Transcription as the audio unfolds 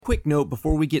Quick note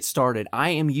before we get started, I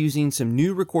am using some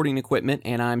new recording equipment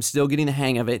and I'm still getting the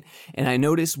hang of it. And I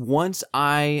noticed once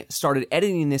I started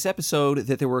editing this episode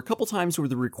that there were a couple times where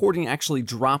the recording actually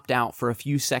dropped out for a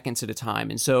few seconds at a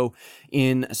time. And so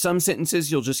in some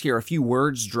sentences, you'll just hear a few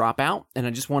words drop out. And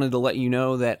I just wanted to let you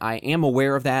know that I am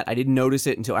aware of that. I didn't notice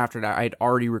it until after I'd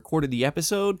already recorded the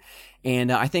episode.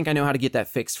 And I think I know how to get that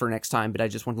fixed for next time, but I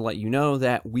just wanted to let you know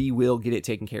that we will get it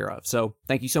taken care of. So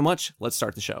thank you so much. Let's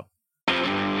start the show.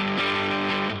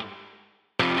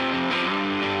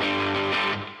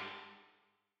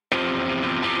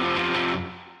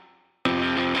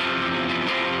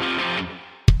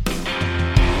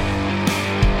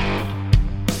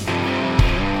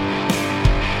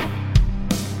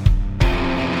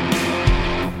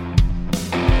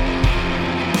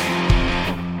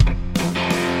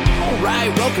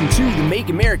 Welcome to the Make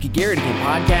America Garrett Again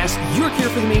podcast. You're here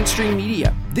for the mainstream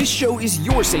media. This show is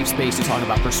your safe space to talk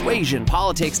about persuasion,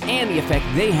 politics, and the effect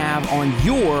they have on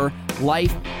your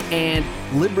life and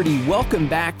liberty. Welcome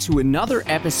back to another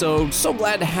episode. So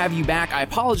glad to have you back. I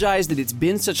apologize that it's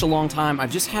been such a long time.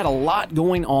 I've just had a lot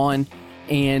going on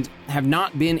and have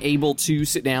not been able to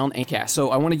sit down and cast. So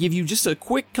I want to give you just a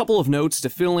quick couple of notes to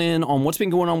fill in on what's been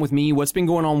going on with me, what's been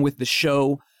going on with the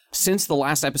show. Since the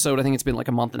last episode, I think it's been like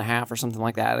a month and a half or something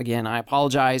like that. Again, I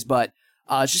apologize, but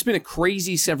it's just been a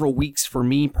crazy several weeks for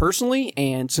me personally,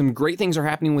 and some great things are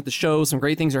happening with the show, some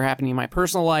great things are happening in my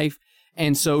personal life.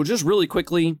 And so just really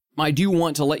quickly, I do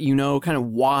want to let you know kind of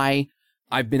why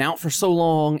I've been out for so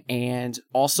long and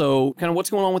also kind of what's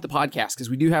going on with the podcast, because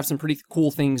we do have some pretty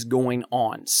cool things going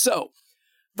on. So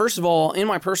first of all, in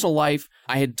my personal life,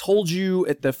 I had told you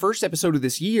at the first episode of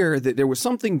this year that there was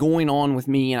something going on with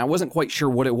me and I wasn't quite sure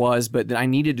what it was, but that I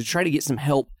needed to try to get some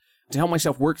help to help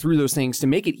myself work through those things to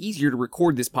make it easier to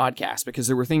record this podcast, because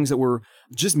there were things that were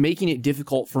just making it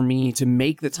difficult for me to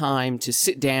make the time to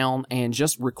sit down and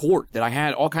just record, that I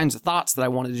had all kinds of thoughts that I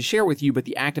wanted to share with you, but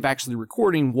the act of actually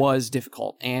recording was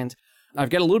difficult. And I've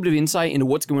got a little bit of insight into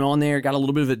what's going on there, got a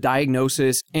little bit of a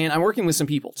diagnosis, and I'm working with some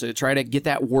people to try to get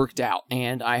that worked out.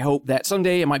 And I hope that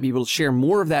someday I might be able to share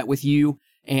more of that with you.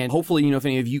 And hopefully, if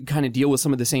any of you kind of deal with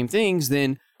some of the same things,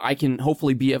 then I can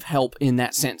hopefully be of help in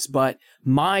that sense. But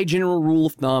my general rule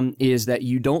of thumb is that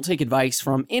you don't take advice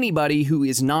from anybody who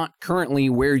is not currently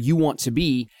where you want to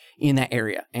be in that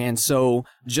area. And so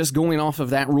just going off of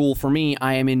that rule for me,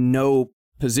 I am in no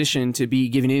position to be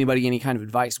giving anybody any kind of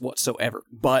advice whatsoever.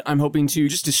 But I'm hoping to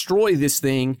just destroy this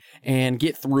thing and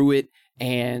get through it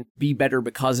and be better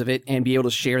because of it and be able to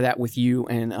share that with you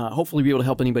and hopefully be able to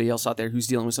help anybody else out there who's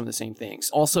dealing with some of the same things.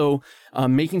 Also,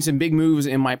 making some big moves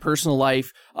in my personal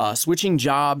life, switching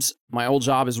jobs. My old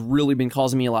job has really been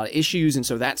causing me a lot of issues, and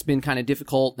so that's been kind of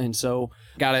difficult. And so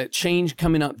got a change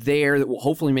coming up there that will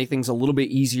hopefully make things a little bit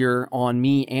easier on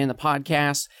me and the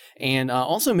podcast. And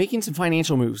also making some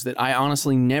financial moves that I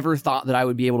honestly never thought that I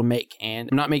would be able to make. And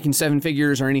I'm not making seven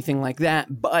figures or anything like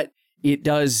that, but it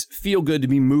does feel good to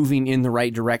be moving in the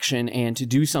right direction and to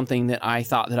do something that I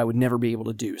thought that I would never be able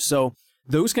to do. So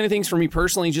those kind of things for me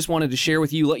personally, just wanted to share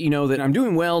with you, let you know that I'm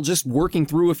doing well, just working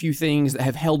through a few things that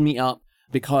have held me up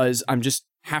because I'm just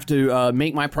have to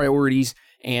make my priorities.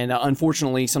 And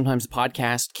unfortunately, sometimes the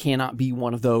podcast cannot be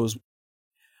one of those.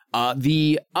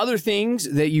 The other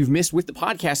things that you've missed with the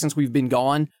podcast since we've been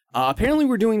gone, apparently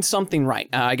we're doing something right.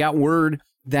 I got word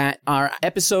that our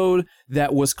episode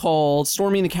that was called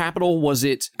Storming the Capitol, was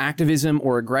it activism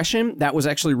or aggression? That was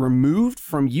actually removed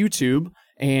from YouTube,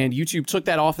 and YouTube took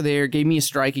that off of there, gave me a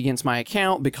strike against my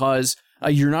account because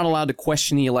you're not allowed to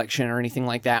question the election or anything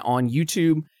like that on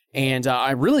YouTube. And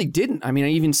I really didn't. I mean, I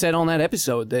even said on that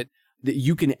episode that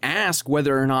you can ask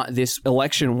whether or not this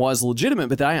election was legitimate,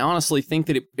 but I honestly think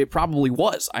that it probably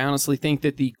was. I honestly think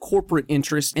that the corporate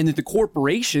interests and that the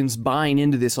corporations buying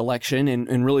into this election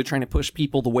and really trying to push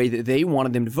people the way that they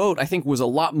wanted them to vote, I think was a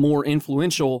lot more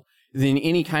influential than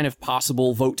any kind of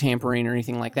possible vote tampering or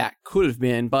anything like that could have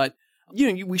been. But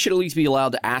we should at least be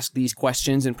allowed to ask these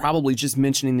questions, and probably just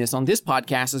mentioning this on this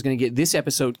podcast is going to get this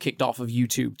episode kicked off of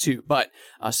YouTube too. But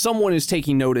someone is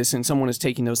taking notice and someone is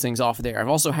taking those things off of there. I've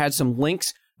also had some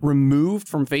links removed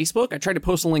from Facebook. I tried to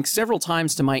post a link several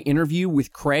times to my interview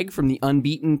with Craig from the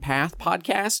Unbeaten Path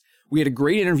podcast. We had a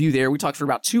great interview there. We talked for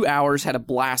about 2 hours, had a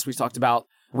blast. We talked about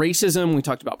racism, we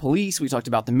talked about police, we talked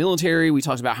about the military, we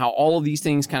talked about how all of these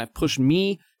things kind of pushed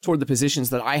me toward the positions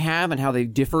that I have and how they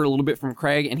differ a little bit from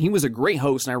Craig. And he was a great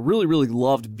host, and I really, really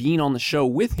loved being on the show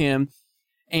with him.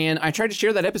 And I tried to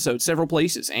share that episode several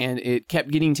places, and it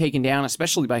kept getting taken down,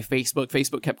 especially by Facebook.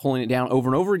 Facebook kept pulling it down over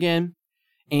and over again.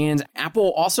 And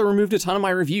Apple also removed a ton of my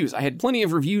reviews. I had plenty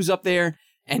of reviews up there,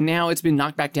 and now it's been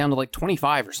knocked back down to like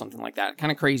 25 or something like that.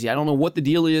 Kind of crazy. I don't know what the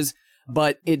deal is,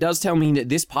 but it does tell me that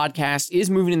this podcast is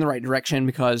moving in the right direction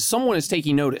because someone is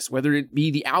taking notice, whether it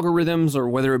be the algorithms or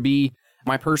whether it be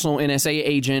my personal NSA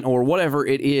agent or whatever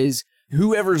it is.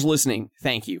 Whoever's listening,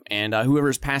 thank you. And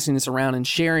whoever's passing this around and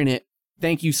sharing it,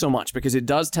 thank you so much, because it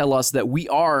does tell us that we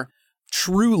are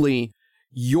truly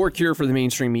your cure for the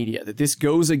mainstream media, that this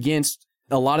goes against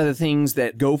a lot of the things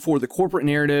that go for the corporate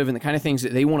narrative and the kind of things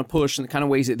that they want to push and the kind of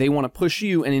ways that they want to push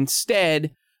you. And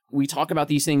instead, we talk about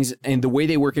these things and the way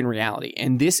they work in reality.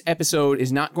 And this episode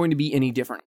is not going to be any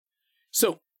different.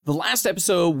 So the last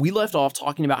episode, we left off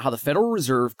talking about how the Federal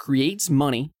Reserve creates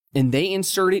money and they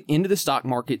insert it into the stock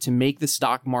market to make the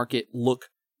stock market look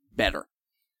better.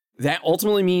 That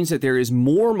ultimately means that there is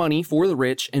more money for the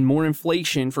rich and more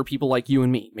inflation for people like you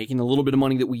and me, making the little bit of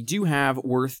money that we do have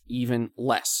worth even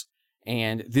less.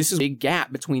 And this is a big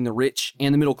gap between the rich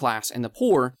and the middle class and the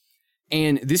poor.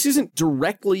 And this isn't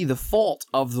directly the fault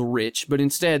of the rich, but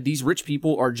instead these rich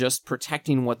people are just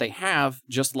protecting what they have,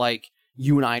 just like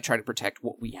you and I try to protect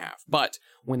what we have. But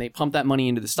when they pump that money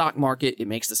into the stock market, it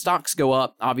makes the stocks go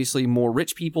up. Obviously, more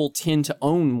rich people tend to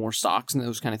own more stocks and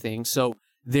those kind of things. So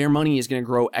their money is going to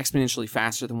grow exponentially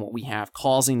faster than what we have,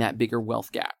 causing that bigger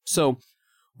wealth gap. So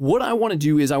what I want to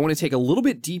do is I want to take a little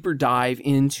bit deeper dive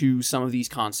into some of these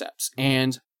concepts.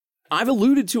 And I've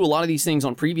alluded to a lot of these things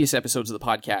on previous episodes of the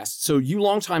podcast, so you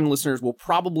longtime listeners will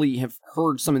probably have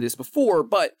heard some of this before,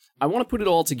 but I want to put it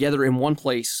all together in one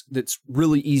place that's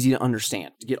really easy to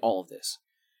understand to get all of this.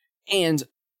 And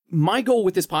my goal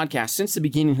with this podcast since the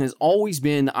beginning has always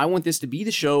been, I want this to be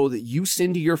the show that you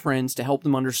send to your friends to help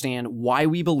them understand why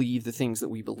we believe the things that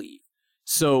we believe.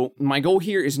 So my goal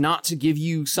here is not to give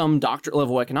you some doctorate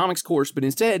level economics course, but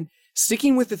instead,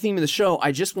 sticking with the theme of the show,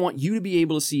 I just want you to be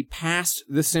able to see past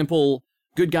the simple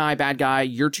good guy, bad guy,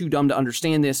 you're too dumb to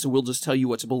understand this, so we'll just tell you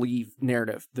what to believe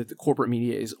narrative that the corporate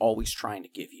media is always trying to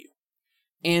give you.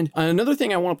 And another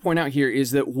thing I want to point out here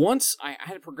is that once I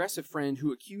had a progressive friend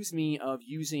who accused me of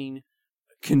using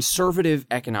conservative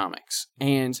economics.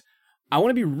 And I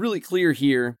want to be really clear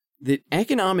here that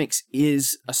economics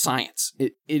is a science.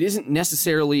 It isn't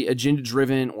necessarily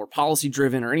agenda-driven or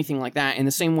policy-driven or anything like that in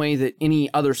the same way that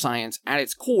any other science at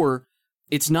its core,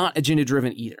 it's not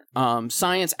agenda-driven either.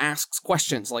 Science asks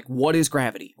questions like, what is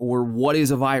gravity? Or what is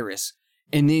a virus?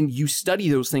 And then you study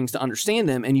those things to understand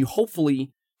them, and you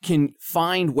hopefully can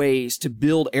find ways to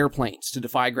build airplanes to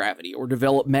defy gravity or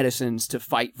develop medicines to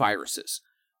fight viruses.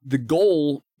 The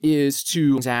goal is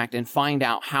to act and find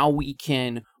out how we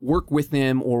can work with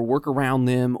them or work around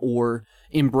them or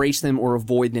embrace them or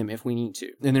avoid them if we need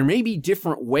to. And there may be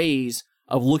different ways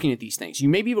of looking at these things. You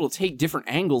may be able to take different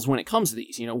angles when it comes to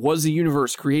these. You know, was the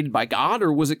universe created by God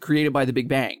or was it created by the Big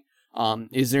Bang?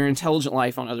 Is there intelligent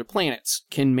life on other planets?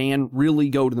 Can man really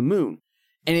go to the moon?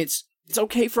 And it's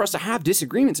okay for us to have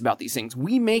disagreements about these things.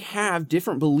 We may have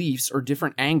different beliefs or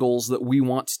different angles that we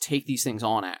want to take these things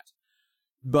on at.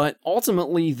 But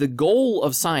ultimately, the goal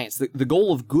of science, the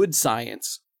goal of good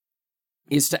science,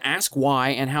 is to ask why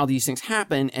and how these things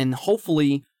happen, and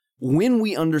hopefully, when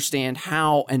we understand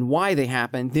how and why they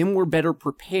happen, then we're better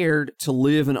prepared to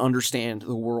live and understand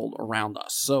the world around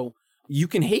us. So you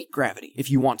can hate gravity if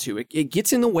you want to. It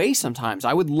gets in the way sometimes.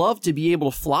 I would love to be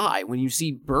able to fly when you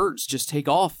see birds just take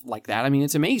off like that. I mean,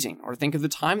 it's amazing. Or think of the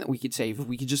time that we could save if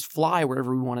we could just fly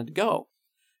wherever we wanted to go.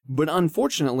 But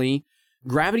unfortunately,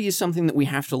 gravity is something that we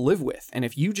have to live with. And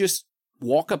if you just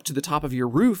walk up to the top of your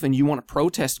roof and you want to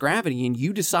protest gravity and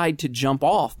you decide to jump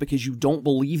off because you don't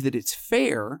believe that it's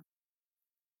fair,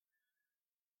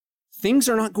 things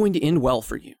are not going to end well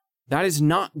for you. That is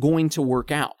not going to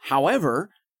work out. However,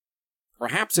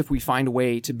 perhaps if we find a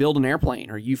way to build an airplane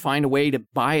or you find a way to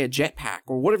buy a jetpack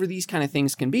or whatever these kind of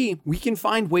things can be, we can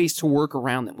find ways to work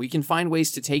around them. We can find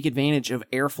ways to take advantage of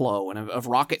airflow and of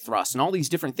rocket thrust and all these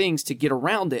different things to get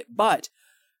around it. But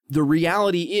the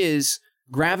reality is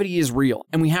gravity is real,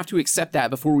 and we have to accept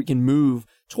that before we can move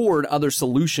toward other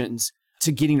solutions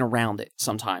to getting around it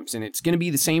sometimes. And it's going to be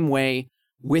the same way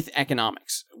with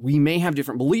economics. We may have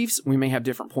different beliefs. We may have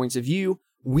different points of view.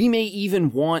 We may even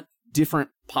want different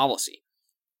policy.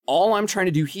 All I'm trying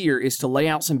to do here is to lay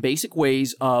out some basic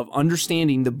ways of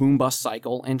understanding the boom-bust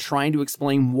cycle and trying to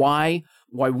explain why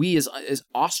we as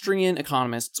Austrian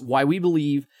economists, why we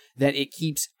believe that it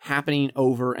keeps happening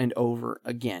over and over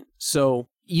again. So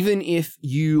even if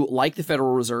you like the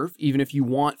Federal Reserve, even if you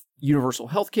want universal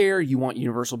health care, you want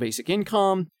universal basic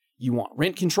income, you want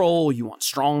rent control, you want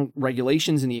strong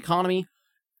regulations in the economy,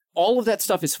 all of that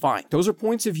stuff is fine. Those are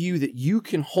points of view that you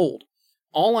can hold.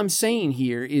 All I'm saying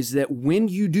here is that when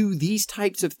you do these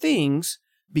types of things,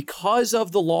 because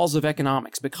of the laws of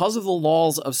economics, because of the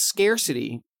laws of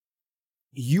scarcity,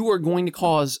 you are going to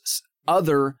cause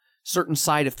other certain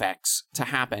side effects to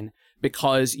happen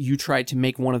because you tried to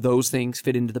make one of those things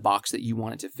fit into the box that you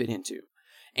wanted to fit into.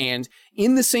 And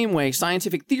in the same way,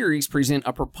 scientific theories present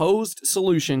a proposed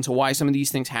solution to why some of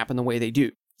these things happen the way they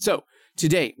do. So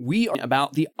today we are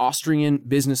about the Austrian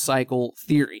business cycle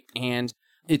theory, and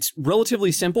it's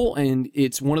relatively simple, and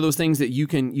it's one of those things that you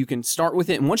can start with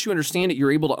it, and once you understand it,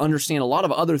 you're able to understand a lot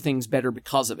of other things better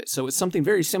because of it. So it's something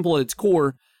very simple at its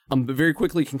core, but very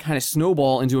quickly can kind of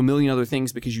snowball into a million other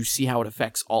things because you see how it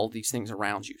affects all of these things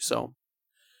around you. So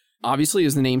obviously,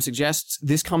 as the name suggests,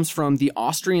 this comes from the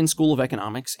Austrian School of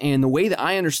Economics, and the way that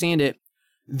I understand it,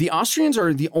 the Austrians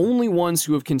are the only ones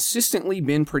who have consistently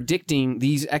been predicting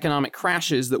these economic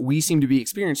crashes that we seem to be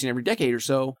experiencing every decade or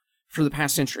so for the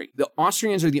past century. The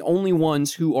Austrians are the only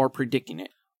ones who are predicting it.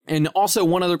 And also,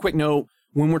 one other quick note,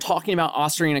 when we're talking about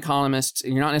Austrian economists,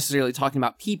 you're not necessarily talking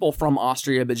about people from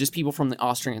Austria, but just people from the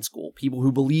Austrian school, people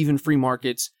who believe in free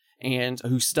markets and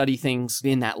who study things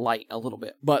in that light a little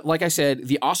bit. But like I said,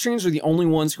 the Austrians are the only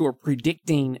ones who are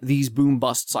predicting these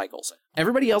boom-bust cycles.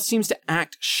 Everybody else seems to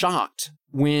act shocked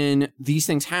when these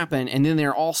things happen, and then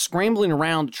they're all scrambling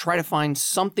around to try to find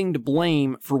something to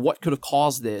blame for what could have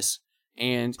caused this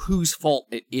and whose fault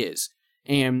it is.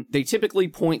 And they typically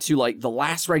point to like the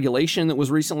last regulation that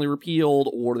was recently repealed,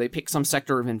 or they pick some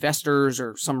sector of investors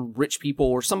or some rich people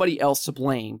or somebody else to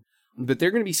blame. But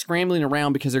they're going to be scrambling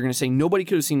around because they're going to say, nobody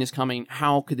could have seen this coming.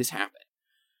 How could this happen?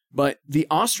 But the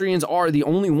Austrians are the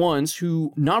only ones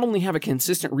who not only have a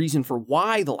consistent reason for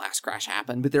why the last crash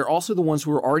happened, but they're also the ones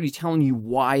who are already telling you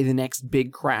why the next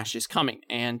big crash is coming.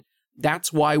 And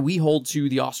that's why we hold to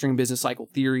the Austrian business cycle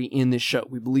theory in this show.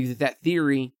 We believe that that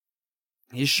theory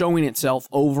is showing itself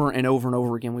over and over and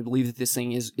over again. We believe that this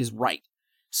thing is right.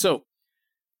 So,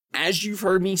 as you've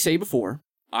heard me say before,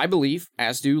 I believe,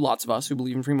 as do lots of us who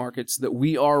believe in free markets, that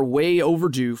we are way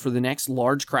overdue for the next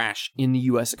large crash in the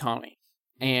U.S. economy.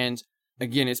 And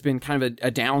again, it's been kind of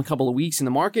a down couple of weeks in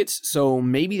the markets, so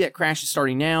maybe that crash is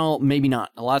starting now, maybe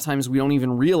not. A lot of times we don't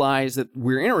even realize that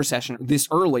we're in a recession this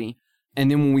early,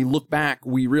 and then when we look back,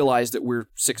 we realize that we're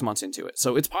 6 months into it.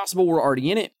 So it's possible we're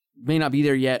already in it, may not be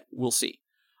there yet, we'll see.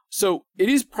 So it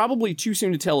is probably too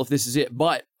soon to tell if this is it,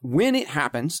 but when it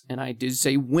happens, and I did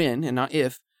say when and not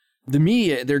if, the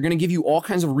media, they're going to give you all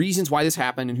kinds of reasons why this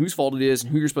happened and whose fault it is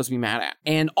and who you're supposed to be mad at.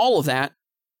 And all of that,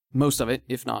 most of it,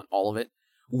 if not all of it,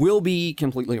 will be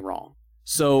completely wrong.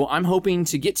 So I'm hoping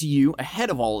to get to you ahead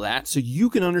of all of that so you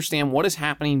can understand what is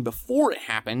happening before it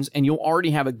happens, and you'll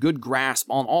already have a good grasp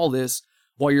on all this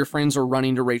while your friends are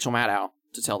running to Rachel Maddow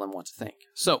to tell them what to think.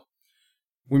 So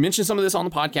we mentioned some of this on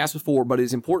the podcast before, but it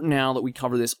is important now that we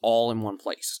cover this all in one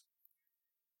place.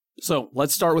 So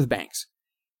let's start with banks.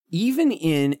 Even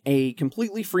in a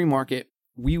completely free market,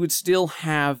 we would still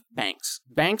have banks.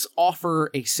 Banks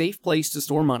offer a safe place to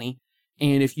store money,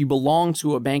 and if you belong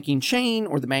to a banking chain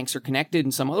or the banks are connected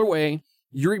in some other way,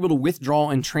 you're able to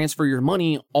withdraw and transfer your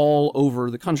money all over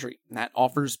the country. And that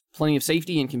offers plenty of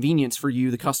safety and convenience for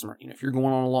you, the customer. You know, if you're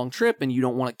going on a long trip and you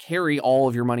don't want to carry all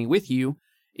of your money with you,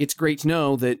 it's great to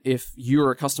know that if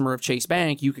you're a customer of Chase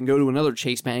Bank, you can go to another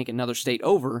Chase Bank in another state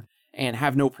over and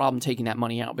have no problem taking that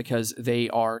money out because they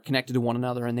are connected to one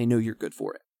another and they know you're good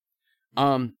for it.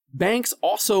 Banks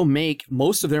also make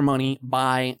most of their money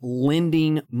by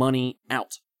lending money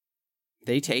out.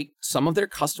 They take some of their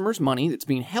customers' money that's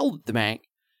being held at the bank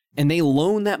and they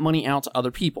loan that money out to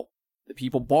other people. The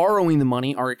people borrowing the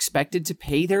money are expected to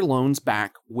pay their loans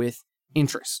back with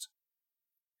interest.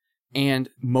 And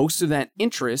most of that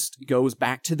interest goes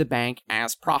back to the bank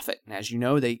as profit. And as you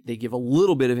know, they give a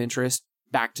little bit of interest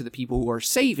back to the people who are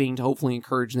saving to hopefully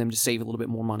encourage them to save a little bit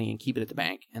more money and keep it at the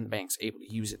bank, and the bank's able to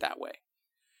use it that way.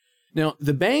 Now,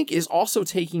 the bank is also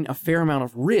taking a fair amount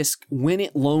of risk when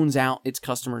it loans out its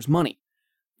customers' money.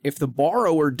 If the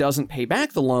borrower doesn't pay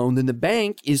back the loan, then the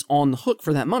bank is on the hook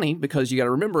for that money because you got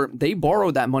to remember, they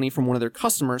borrowed that money from one of their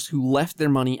customers who left their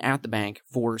money at the bank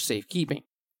for safekeeping.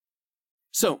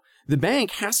 So the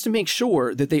bank has to make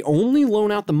sure that they only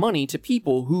loan out the money to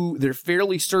people who they're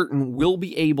fairly certain will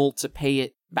be able to pay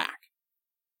it back.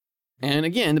 And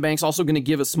again, the bank's also going to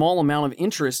give a small amount of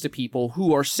interest to people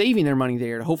who are saving their money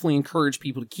there to hopefully encourage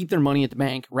people to keep their money at the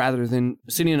bank rather than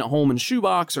sitting at home in a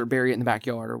shoebox or bury it in the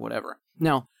backyard or whatever.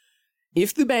 Now,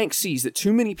 if the bank sees that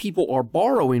too many people are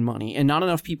borrowing money and not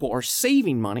enough people are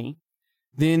saving money,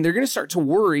 then they're going to start to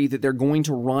worry that they're going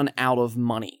to run out of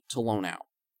money to loan out.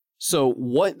 So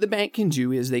what the bank can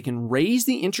do is they can raise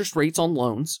the interest rates on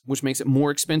loans, which makes it more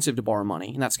expensive to borrow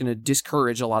money, and that's going to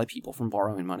discourage a lot of people from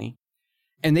borrowing money.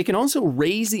 And they can also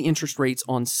raise the interest rates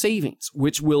on savings,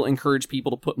 which will encourage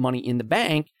people to put money in the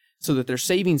bank so that their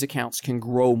savings accounts can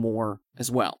grow more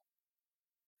as well.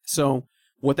 So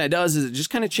what that does is it just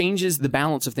kind of changes the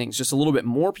balance of things. Just a little bit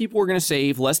more people are going to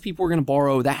save, less people are going to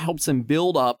borrow. That helps them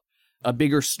build up a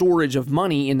bigger storage of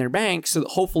money in their bank so that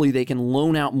hopefully they can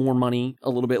loan out more money a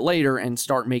little bit later and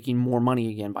start making more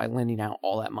money again by lending out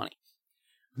all that money.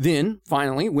 Then,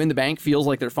 finally, when the bank feels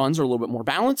like their funds are a little bit more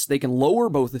balanced, they can lower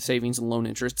both the savings and loan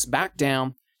interests back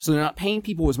down so they're not paying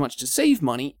people as much to save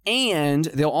money, and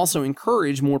they'll also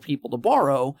encourage more people to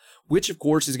borrow, which, of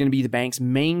course, is going to be the bank's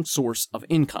main source of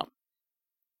income.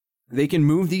 They can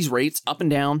move these rates up and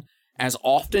down as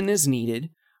often as needed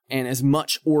and as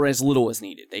much or as little as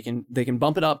needed. They can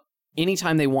bump it up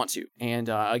anytime they want to, and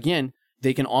again,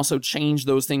 they can also change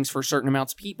those things for certain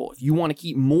amounts of people. If you want to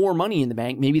keep more money in the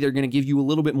bank, maybe they're going to give you a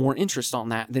little bit more interest on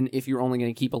that than if you're only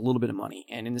going to keep a little bit of money.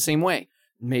 And in the same way,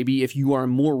 maybe if you are a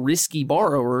more risky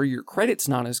borrower, your credit's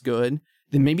not as good,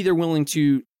 then maybe they're willing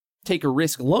to take a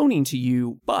risk loaning to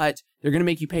you, but they're going to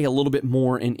make you pay a little bit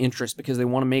more in interest because they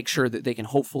want to make sure that they can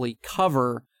hopefully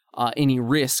cover any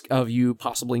risk of you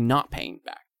possibly not paying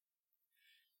back.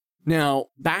 Now,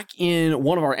 back in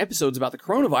one of our episodes about the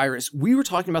coronavirus, we were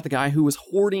talking about the guy who was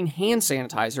hoarding hand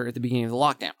sanitizer at the beginning of the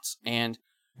lockdowns. And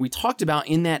we talked about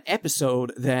in that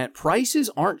episode that prices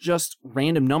aren't just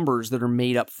random numbers that are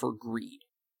made up for greed.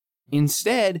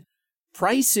 Instead,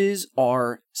 prices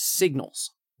are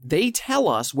signals. They tell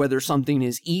us whether something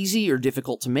is easy or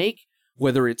difficult to make,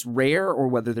 whether it's rare or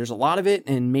whether there's a lot of it,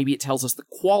 and maybe it tells us the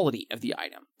quality of the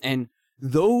item. And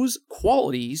those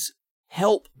qualities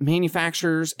help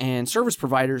manufacturers and service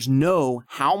providers know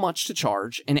how much to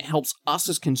charge, and it helps us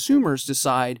as consumers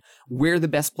decide where the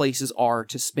best places are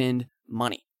to spend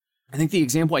money. I think the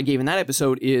example I gave in that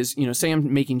episode is, say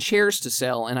I'm making chairs to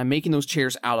sell, and I'm making those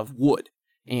chairs out of wood,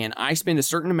 and I spend a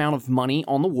certain amount of money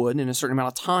on the wood and a certain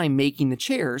amount of time making the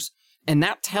chairs, and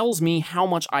that tells me how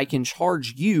much I can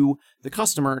charge you, the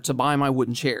customer, to buy my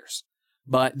wooden chairs.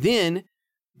 But then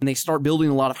and they start building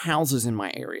a lot of houses in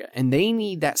my area, and they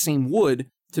need that same wood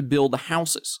to build the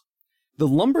houses. The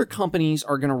lumber companies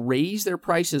are going to raise their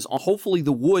prices. Hopefully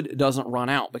the wood doesn't run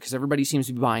out because everybody seems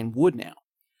to be buying wood now.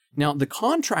 Now, the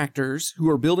contractors who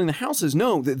are building the houses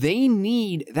know that they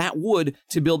need that wood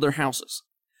to build their houses.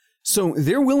 So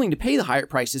they're willing to pay the higher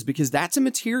prices because that's a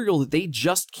material that they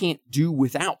just can't do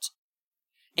without.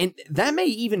 And that may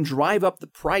even drive up the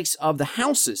price of the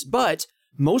houses, but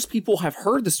most people have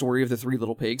heard the story of the Three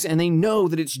Little Pigs, and they know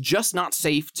that it's just not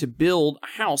safe to build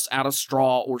a house out of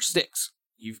straw or sticks.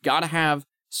 You've got to have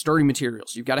sturdy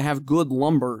materials. You've got to have good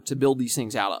lumber to build these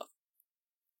things out of.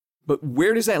 But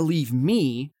where does that leave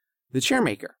me, the chair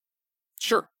maker?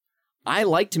 Sure, I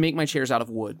like to make my chairs out of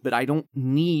wood, but I don't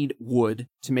need wood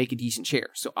to make a decent chair.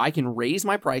 So I can raise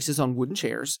my prices on wooden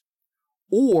chairs,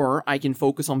 or I can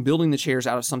focus on building the chairs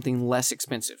out of something less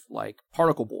expensive, like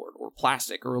particle board or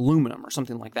plastic or aluminum or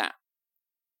something like that.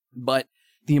 But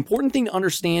the important thing to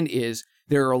understand is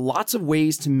there are lots of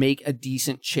ways to make a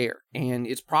decent chair, and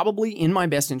it's probably in my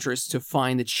best interest to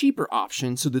find the cheaper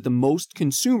option so that the most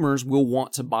consumers will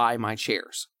want to buy my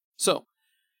chairs. So,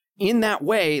 in that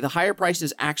way, the higher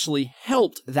prices actually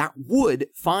helped that wood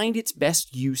find its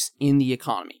best use in the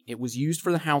economy. It was used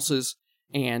for the houses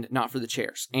and not for the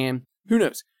chairs. And who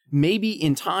knows? Maybe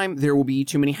in time there will be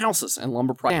too many houses and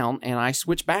lumber price down, and I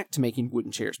switch back to making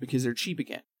wooden chairs because they're cheap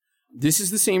again. This is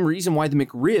the same reason why the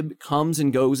McRib comes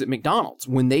and goes at McDonald's.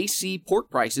 When they see pork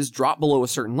prices drop below a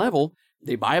certain level,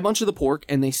 they buy a bunch of the pork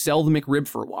and they sell the McRib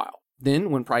for a while.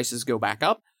 Then, when prices go back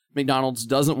up, McDonald's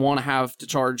doesn't want to have to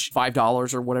charge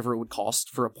 $5 or whatever it would cost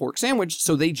for a pork sandwich,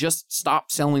 so they just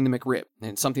stop selling the McRib.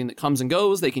 And it's something that comes and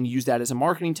goes. They can use that as a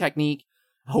marketing technique,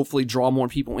 hopefully draw more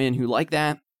people in who like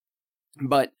that.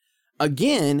 But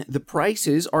again, the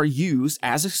prices are used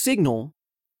as a signal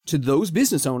to those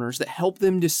business owners that help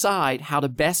them decide how to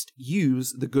best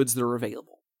use the goods that are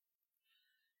available.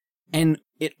 And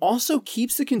it also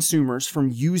keeps the consumers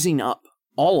from using up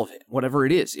all of it, whatever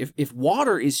it is. If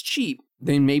water is cheap,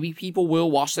 then maybe people will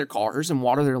wash their cars and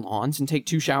water their lawns and take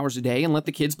 2 showers a day and let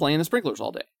the kids play in the sprinklers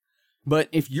all day. But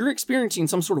if you're experiencing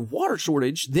some sort of water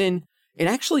shortage, then it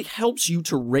actually helps you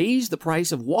to raise the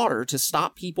price of water to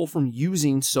stop people from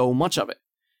using so much of it.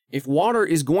 If water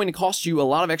is going to cost you a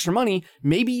lot of extra money,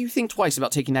 maybe you think twice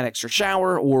about taking that extra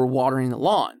shower or watering the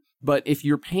lawn. But if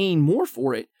you're paying more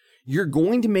for it, you're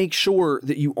going to make sure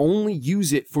that you only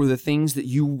use it for the things that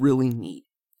you really need.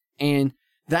 And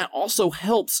that also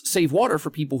helps save water for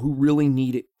people who really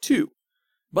need it too.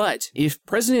 But if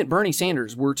President Bernie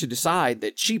Sanders were to decide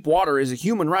that cheap water is a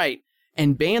human right,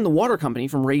 and ban the water company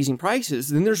from raising prices,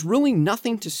 then there's really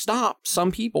nothing to stop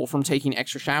some people from taking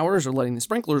extra showers or letting the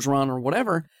sprinklers run or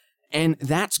whatever, and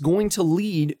that's going to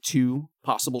lead to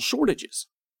possible shortages.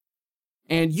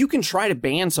 And you can try to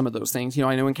ban some of those things.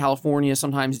 I know in California,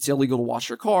 sometimes it's illegal to wash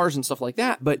your cars and stuff like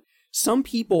that, but some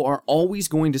people are always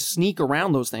going to sneak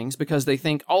around those things because they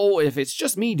think, oh, if it's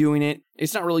just me doing it,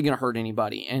 it's not really going to hurt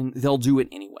anybody, and they'll do it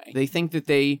anyway. They think that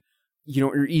they,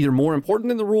 are either more important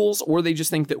than the rules, or they just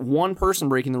think that one person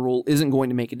breaking the rule isn't going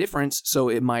to make a difference, so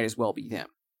it might as well be them.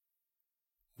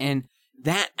 And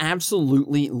that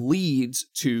absolutely leads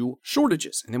to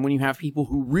shortages. And then when you have people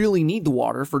who really need the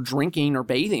water for drinking or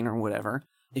bathing or whatever,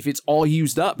 if it's all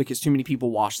used up because too many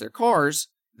people wash their cars,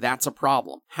 that's a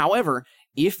problem. However,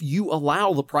 if you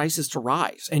allow the prices to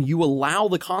rise and you allow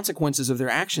the consequences of their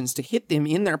actions to hit them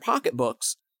in their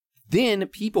pocketbooks, then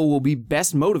people will be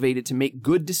best motivated to make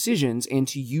good decisions and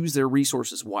to use their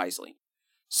resources wisely.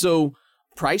 So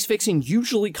price fixing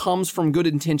usually comes from good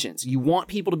intentions. You want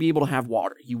people to be able to have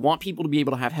water. You want people to be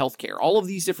able to have health care. All of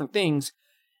these different things,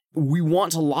 we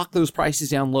want to lock those prices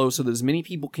down low so that as many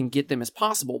people can get them as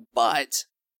possible. But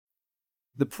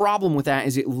the problem with that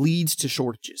is it leads to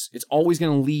shortages. It's always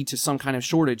going to lead to some kind of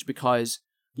shortage because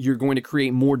you're going to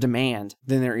create more demand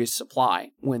than there is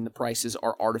supply when the prices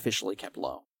are artificially kept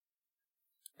low.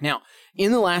 Now,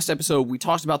 in the last episode, we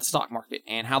talked about the stock market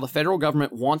and how the federal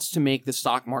government wants to make the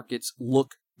stock markets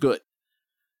look good.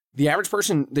 The average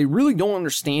person, they really don't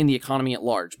understand the economy at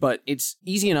large, but it's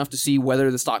easy enough to see whether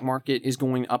the stock market is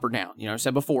going up or down. I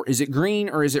said before, is it green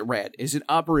or is it red? Is it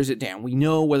up or is it down? We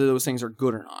know whether those things are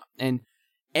good or not. And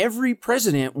every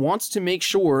president wants to make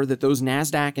sure that those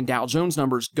NASDAQ and Dow Jones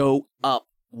numbers go up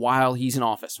while he's in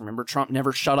office. Remember, Trump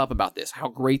never shut up about this, how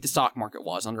great the stock market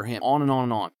was under him, on and on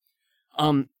and on.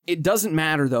 It doesn't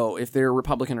matter, though, if they're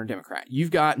Republican or Democrat.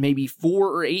 You've got maybe 4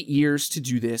 or 8 years to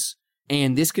do this,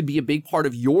 and this could be a big part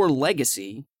of your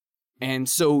legacy. And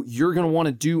so you're going to want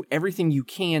to do everything you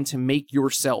can to make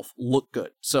yourself look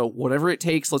good. So whatever it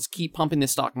takes, let's keep pumping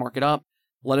this stock market up.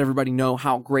 Let everybody know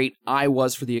how great I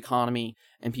was for the economy,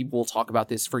 and people will talk about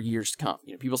this for years to come.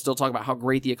 People still talk about how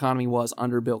great the economy was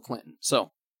under Bill Clinton.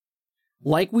 So,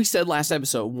 like we said last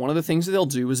episode, one of the things that they'll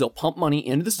do is they'll pump money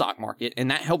into the stock market, and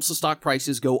that helps the stock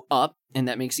prices go up, and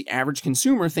that makes the average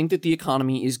consumer think that the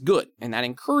economy is good, and that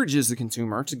encourages the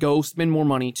consumer to go spend more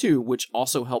money too, which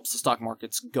also helps the stock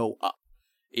markets go up.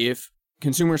 If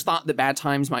consumers thought that bad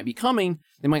times might be coming,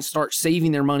 they might start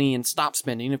saving their money and stop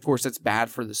spending. Of course, that's bad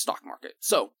for the stock market.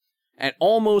 So, at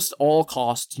almost all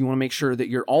costs, you want to make sure that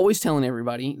you're always telling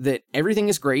everybody that everything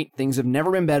is great, things have never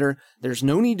been better, there's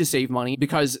no need to save money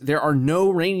because there are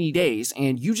no rainy days,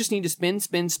 and you just need to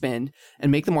spend,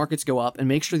 and make the markets go up and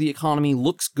make sure the economy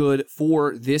looks good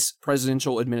for this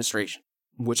presidential administration,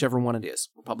 whichever one it is,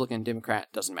 Republican, Democrat,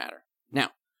 doesn't matter. Now,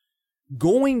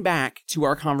 going back to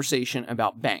our conversation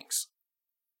about banks,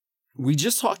 we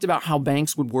just talked about how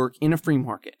banks would work in a free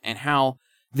market and how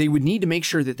they would need to make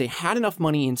sure that they had enough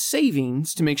money in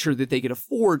savings to make sure that they could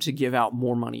afford to give out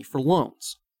more money for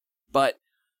loans. But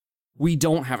we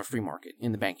don't have a free market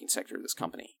in the banking sector of this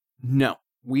company. No,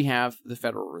 we have the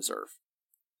Federal Reserve.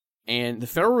 And the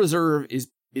Federal Reserve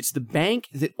it's the bank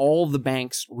that all the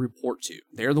banks report to.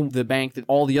 They're the bank that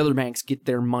all the other banks get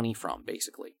their money from,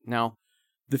 basically. Now,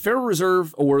 the Federal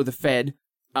Reserve, or the Fed,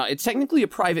 it's technically a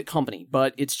private company,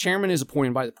 but its chairman is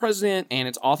appointed by the president, and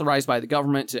it's authorized by the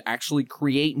government to actually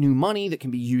create new money that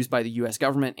can be used by the U.S.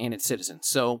 government and its citizens.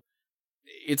 So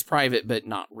it's private, but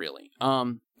not really.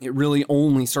 It really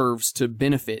only serves to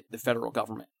benefit the federal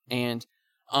government. And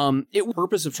it was the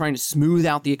purpose of trying to smooth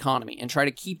out the economy and try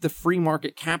to keep the free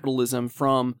market capitalism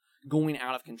from going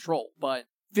out of control. But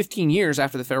 15 years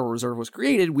after the Federal Reserve was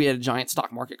created, we had a giant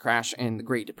stock market crash and the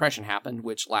Great Depression happened,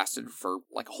 which lasted for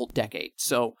like a whole decade.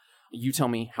 So you tell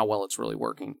me how well it's really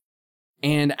working.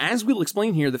 And as we'll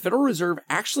explain here, the Federal Reserve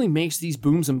actually makes these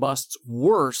booms and busts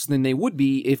worse than they would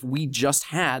be if we just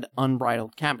had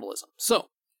unbridled capitalism. So,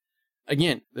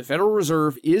 again, the Federal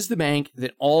Reserve is the bank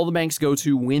that all the banks go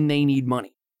to when they need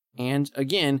money. And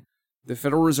again, the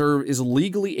Federal Reserve is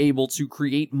legally able to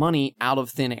create money out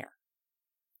of thin air.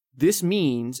 This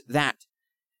means that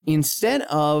instead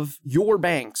of your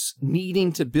banks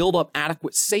needing to build up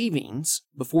adequate savings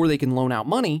before they can loan out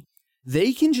money,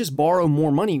 they can just borrow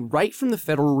more money right from the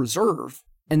Federal Reserve,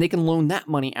 and they can loan that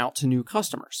money out to new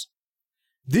customers.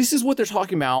 This is what they're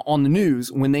talking about on the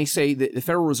news when they say that the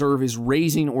Federal Reserve is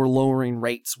raising or lowering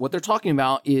rates. What they're talking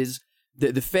about is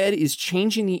that the Fed is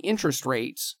changing the interest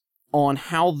rates on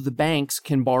how the banks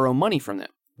can borrow money from them,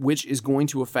 which is going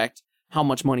to affect how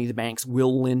much money the banks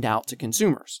will lend out to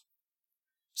consumers.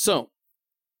 So,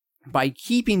 by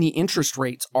keeping the interest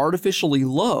rates artificially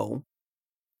low,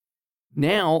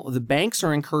 now the banks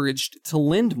are encouraged to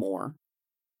lend more,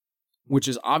 which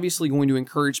is obviously going to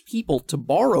encourage people to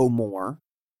borrow more,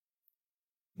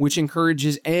 which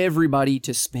encourages everybody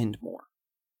to spend more.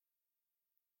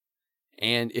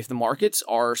 And if the markets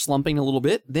are slumping a little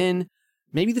bit, then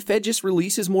maybe the Fed just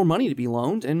releases more money to be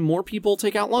loaned and more people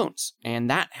take out loans. And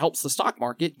that helps the stock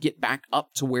market get back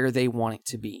up to where they want it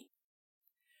to be.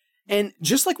 And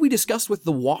just like we discussed with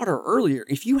the water earlier,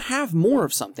 if you have more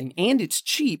of something and it's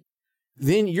cheap,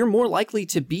 then you're more likely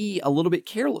to be a little bit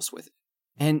careless with it.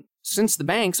 And since the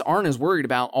banks aren't as worried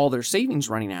about all their savings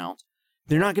running out,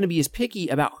 they're not going to be as picky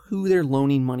about who they're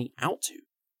loaning money out to.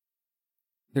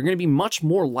 They're going to be much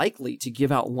more likely to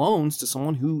give out loans to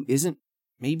someone who isn't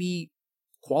maybe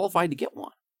qualified to get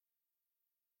one.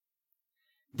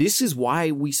 This is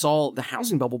why we saw the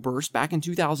housing bubble burst back in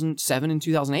 2007 and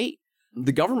 2008.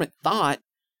 The government thought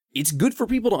it's good for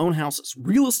people to own houses.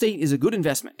 Real estate is a good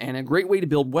investment and a great way to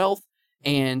build wealth,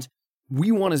 and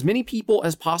we want as many people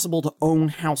as possible to own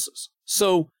houses.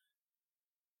 So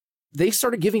they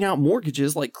started giving out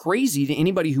mortgages like crazy to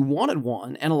anybody who wanted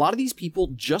one, and a lot of these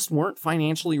people just weren't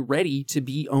financially ready to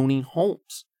be owning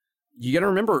homes. You got to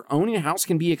remember, owning a house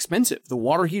can be expensive. The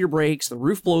water heater breaks, the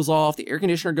roof blows off, the air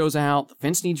conditioner goes out, the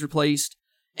fence needs replaced.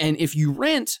 And if you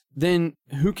rent, then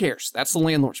who cares? That's the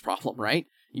landlord's problem, right?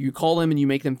 You call them and you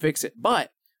make them fix it.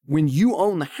 But when you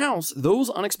own the house, those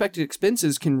unexpected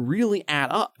expenses can really add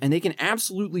up, and they can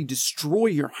absolutely destroy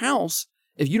your house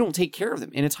if you don't take care of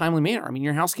them in a timely manner. I mean,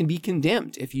 your house can be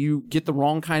condemned if you get the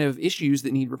wrong kind of issues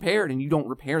that need repaired and you don't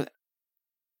repair them.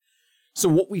 So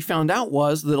what we found out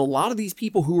was that a lot of these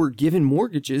people who were given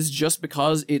mortgages just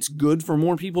because it's good for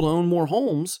more people to own more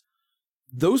homes,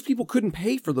 those people couldn't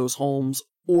pay for those homes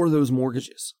or those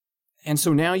mortgages. And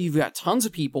so now you've got tons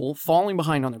of people falling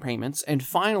behind on their payments, and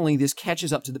finally this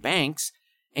catches up to the banks,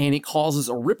 and it causes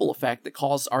a ripple effect that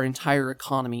caused our entire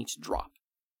economy to drop.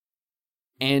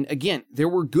 And again, there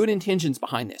were good intentions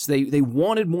behind this. They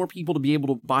wanted more people to be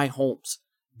able to buy homes.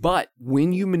 But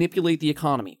when you manipulate the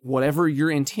economy, whatever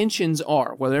your intentions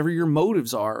are, whatever your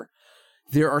motives are,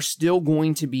 there are still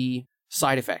going to be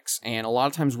side effects. And a lot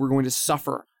of times we're going to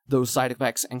suffer those side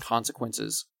effects and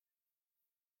consequences.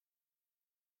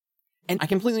 And I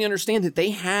completely understand that they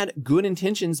had good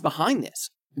intentions behind this.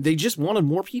 They just wanted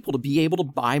more people to be able to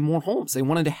buy more homes. They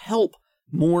wanted to help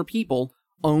more people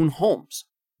own homes.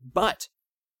 But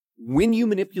when you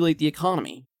manipulate the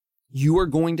economy, you are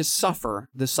going to suffer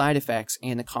the side effects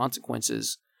and the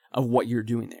consequences of what you're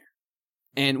doing there.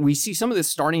 And we see some of this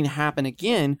starting to happen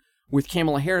again with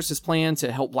Kamala Harris's plan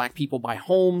to help black people buy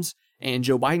homes and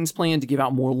Joe Biden's plan to give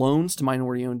out more loans to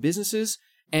minority-owned businesses.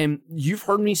 And you've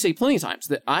heard me say plenty of times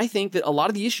that I think that a lot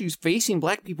of the issues facing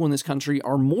black people in this country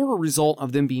are more a result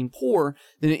of them being poor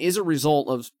than it is a result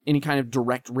of any kind of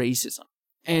direct racism.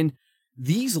 And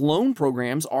these loan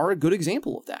programs are a good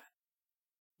example of that.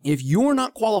 If you're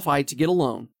not qualified to get a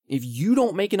loan, if you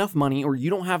don't make enough money or you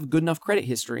don't have good enough credit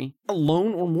history, a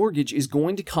loan or mortgage is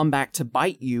going to come back to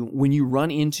bite you when you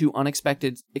run into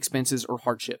unexpected expenses or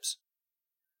hardships.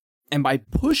 And by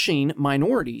pushing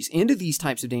minorities into these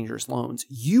types of dangerous loans,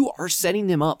 you are setting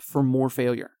them up for more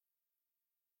failure.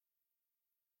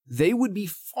 They would be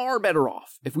far better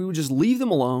off if we would just leave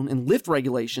them alone and lift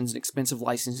regulations and expensive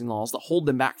licensing laws that hold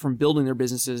them back from building their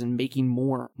businesses and making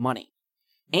more money.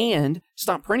 And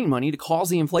stop printing money to cause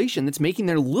the inflation that's making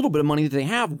their little bit of money that they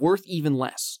have worth even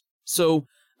less. So,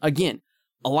 again,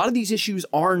 a lot of these issues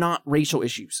are not racial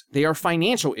issues. They are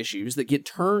financial issues that get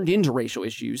turned into racial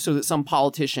issues so that some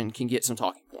politician can get some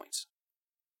talking points.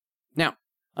 Now,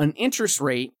 an interest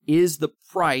rate is the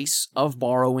price of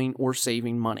borrowing or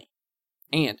saving money.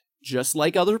 And just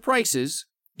like other prices,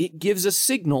 it gives a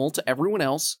signal to everyone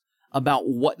else about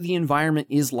what the environment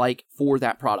is like for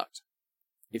that product.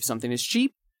 If something is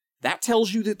cheap, that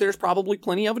tells you that there's probably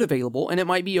plenty of it available, and it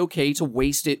might be okay to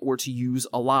waste it or to use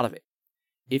a lot of it.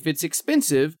 If it's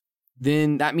expensive,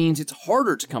 then that means it's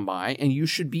harder to come by, and you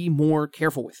should be more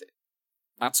careful with it.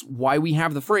 That's why we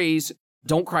have the phrase,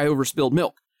 don't cry over spilled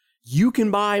milk. You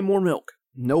can buy more milk,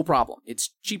 no problem.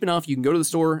 It's cheap enough, you can go to the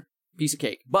store, piece of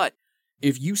cake. But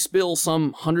if you spill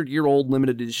some 100-year-old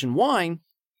limited edition wine,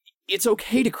 it's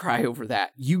okay to cry over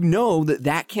that. You know that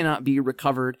that cannot be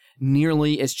recovered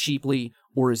nearly as cheaply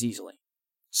or as easily.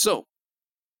 So,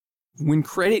 when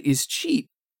credit is cheap,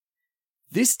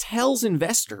 this tells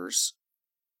investors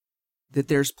that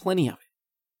there's plenty of it.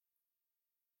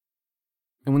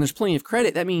 And when there's plenty of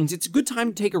credit, that means it's a good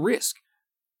time to take a risk.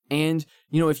 And,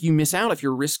 if you miss out, if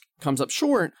your risk comes up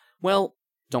short, well,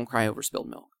 don't cry over spilled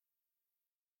milk.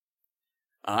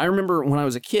 I remember when I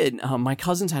was a kid, my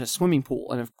cousins had a swimming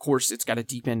pool, and of course it's got a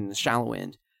deep end and a shallow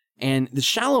end. And the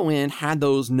shallow end had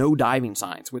those no diving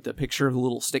signs with the picture of the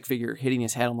little stick figure hitting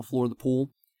his head on the floor of the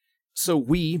pool. So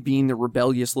we, being the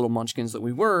rebellious little munchkins that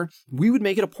we would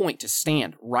make it a point to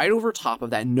stand right over top of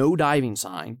that no diving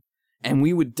sign, and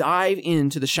we would dive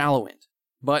into the shallow end.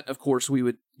 But of course we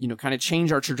would, kind of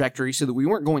change our trajectory so that we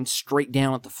weren't going straight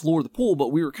down at the floor of the pool,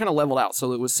 but we were kind of leveled out so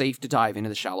that it was safe to dive into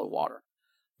the shallow water.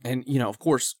 And, of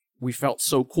course, we felt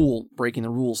so cool breaking the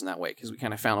rules in that way because we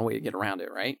kind of found a way to get around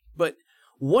it, right? But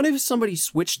what if somebody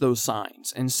switched those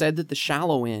signs and said that the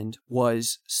shallow end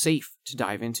was safe to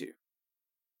dive into?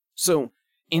 So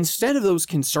instead of those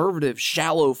conservative,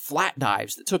 shallow, flat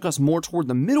dives that took us more toward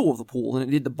the middle of the pool than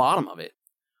it did the bottom of it,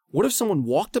 what if someone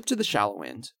walked up to the shallow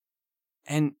end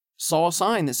and saw a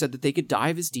sign that said that they could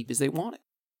dive as deep as they wanted?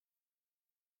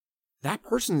 That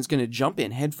person is going to jump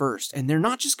in head first, and they're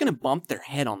not just going to bump their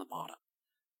head on the bottom.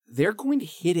 They're going to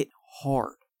hit it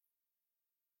hard.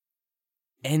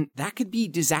 And that could be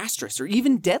disastrous or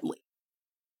even deadly.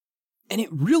 And it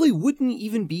really wouldn't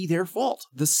even be their fault.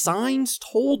 The signs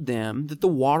told them that the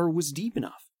water was deep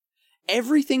enough.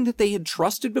 Everything that they had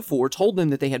trusted before told them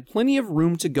that they had plenty of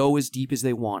room to go as deep as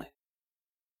they wanted.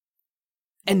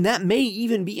 And that may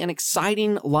even be an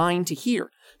exciting line to hear,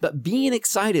 but being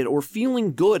excited or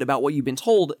feeling good about what you've been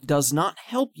told does not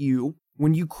help you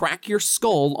when you crack your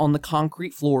skull on the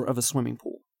concrete floor of a swimming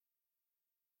pool.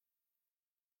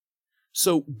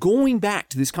 So going back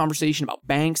to this conversation about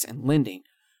banks and lending,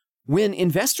 when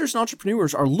investors and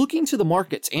entrepreneurs are looking to the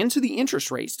markets and to the interest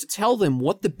rates to tell them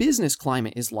what the business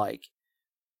climate is like,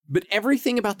 but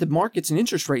everything about the markets and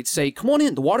interest rates say, come on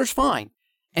in, the water's fine,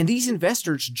 and these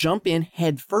investors jump in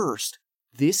head first,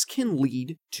 this can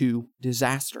lead to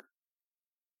disaster.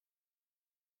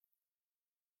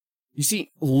 You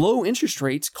see, low interest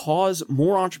rates cause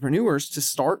more entrepreneurs to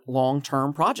start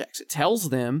long-term projects. It tells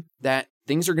them that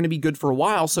things are going to be good for a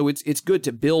while, so it's good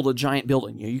to build a giant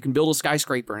building. You can build a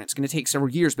skyscraper, and it's going to take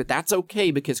several years, but that's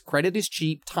okay because credit is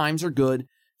cheap, times are good,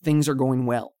 things are going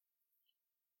well.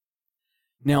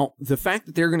 Now, the fact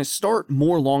that they're going to start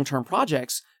more long-term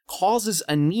projects causes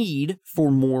a need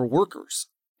for more workers.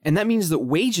 And that means that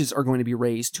wages are going to be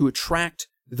raised to attract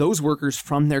those workers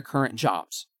from their current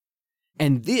jobs.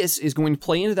 And this is going to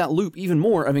play into that loop even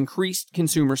more of increased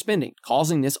consumer spending,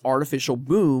 causing this artificial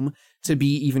boom to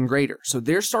be even greater. So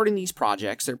they're starting these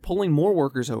projects, they're pulling more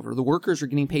workers over, the workers are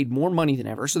getting paid more money than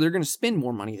ever, so they're going to spend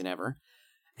more money than ever.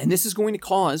 And this is going to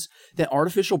cause that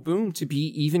artificial boom to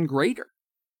be even greater.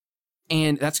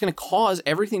 And that's going to cause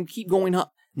everything to keep going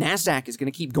up. NASDAQ is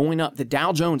going to keep going up. The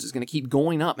Dow Jones is going to keep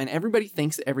going up. And everybody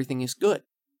thinks that everything is good.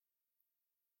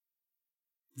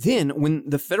 Then, when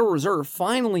the Federal Reserve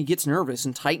finally gets nervous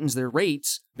and tightens their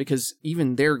rates, because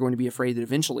even they're going to be afraid that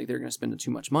eventually they're going to spend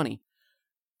too much money,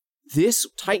 this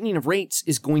tightening of rates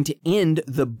is going to end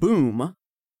the boom,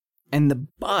 and the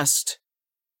bust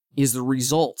is the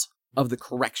result of the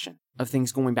correction of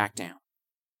things going back down.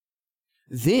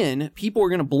 Then people are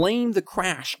going to blame the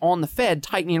crash on the Fed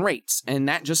tightening rates, and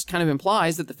that just kind of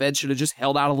implies that the Fed should have just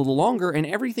held out a little longer and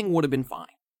everything would have been fine.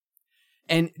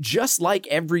 And just like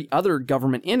every other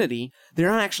government entity, they're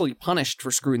not actually punished for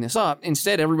screwing this up.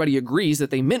 Instead, everybody agrees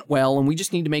that they meant well, and we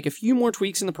just need to make a few more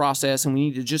tweaks in the process, and we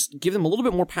need to just give them a little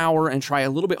bit more power and try a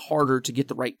little bit harder to get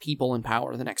the right people in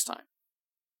power the next time.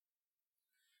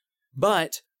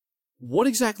 But what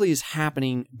exactly is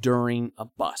happening during a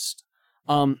bust?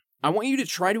 I want you to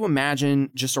try to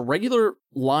imagine just a regular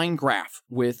line graph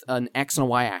with an X and a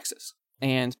Y axis.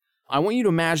 And I want you to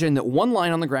imagine that one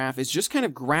line on the graph is just kind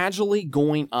of gradually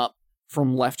going up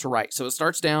from left to right. So it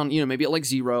starts down, maybe at like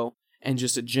 0 and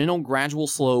just a gentle gradual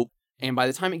slope. And by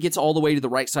the time it gets all the way to the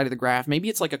right side of the graph, maybe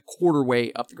it's like a quarter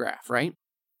way up the graph, right?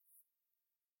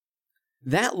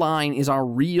 That line is our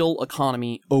real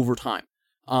economy over time.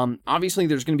 Obviously,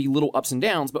 there's going to be little ups and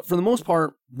downs, but for the most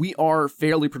part, we are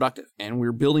fairly productive and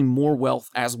we're building more wealth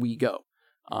as we go.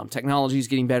 Technology is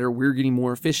getting better. We're getting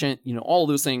more efficient. All of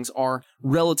those things are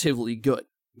relatively good.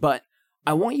 But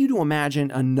I want you to imagine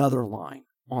another line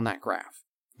on that graph.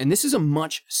 And this is a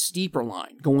much steeper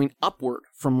line going upward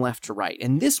from left to right.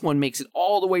 And this one makes it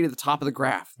all the way to the top of the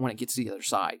graph when it gets to the other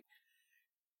side.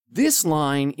 This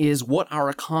line is what our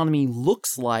economy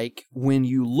looks like when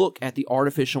you look at the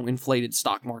artificial inflated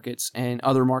stock markets and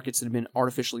other markets that have been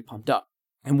artificially pumped up.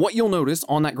 And what you'll notice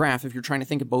on that graph, if you're trying to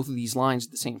think of both of these lines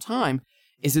at the same time,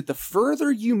 is that the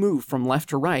further you move from left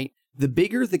to right, the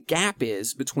bigger the gap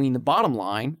is between the bottom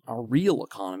line, our real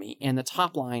economy, and the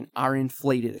top line, our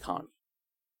inflated economy.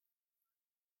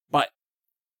 But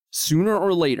sooner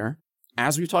or later,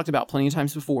 as we've talked about plenty of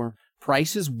times before,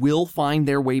 prices will find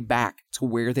their way back to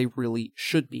where they really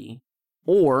should be.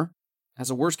 Or, as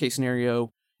a worst case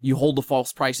scenario, you hold the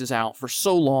false prices out for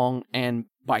so long and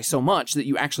by so much that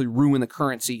you actually ruin the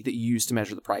currency that you use to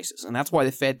measure the prices. And that's why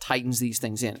the Fed tightens these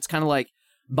things in. It's kind of like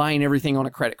buying everything on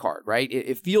a credit card, right?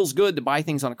 It feels good to buy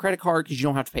things on a credit card because you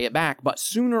don't have to pay it back. But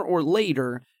sooner or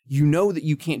later, you know that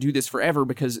you can't do this forever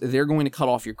because they're going to cut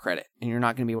off your credit and you're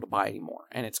not going to be able to buy anymore.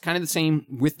 And it's kind of the same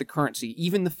with the currency.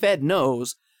 Even the Fed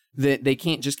knows that they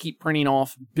can't just keep printing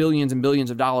off billions and billions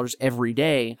of dollars every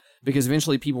day, because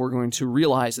eventually people are going to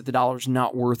realize that the dollar's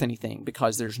not worth anything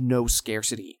because there's no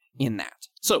scarcity in that.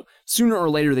 So sooner or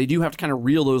later, they do have to kind of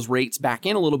reel those rates back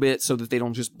in a little bit so that they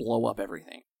don't just blow up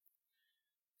everything.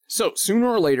 So sooner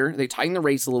or later, they tighten the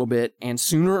rates a little bit, and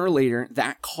sooner or later,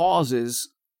 that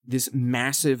causes this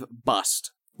massive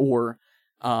bust, or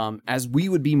as we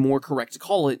would be more correct to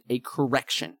call it, a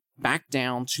correction back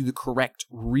down to the correct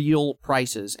real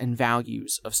prices and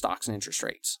values of stocks and interest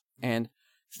rates. And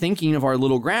thinking of our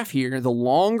little graph here, the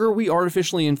longer we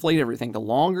artificially inflate everything, the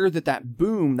longer that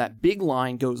boom, that big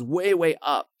line goes way, way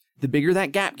up, the bigger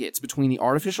that gap gets between the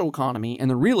artificial economy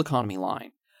and the real economy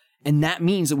line. And that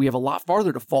means that we have a lot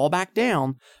farther to fall back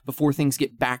down before things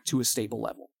get back to a stable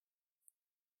level.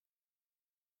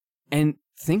 And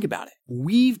think about it.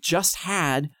 We've just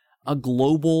had a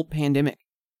global pandemic.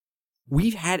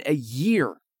 We've had a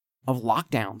year of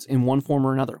lockdowns in one form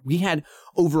or another. We had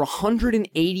over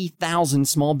 180,000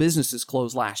 small businesses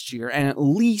closed last year, and at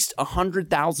least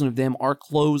 100,000 of them are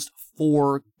closed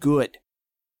for good,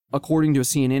 according to a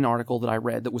CNN article that I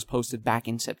read that was posted back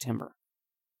in September.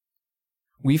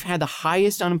 We've had the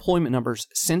highest unemployment numbers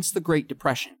since the Great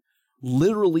Depression,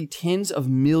 literally tens of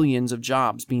millions of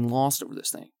jobs being lost over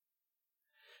this thing.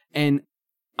 And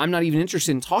I'm not even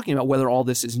interested in talking about whether all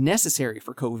this is necessary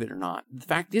for COVID or not. The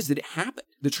fact is that it happened.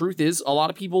 The truth is a lot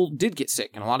of people did get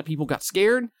sick, and a lot of people got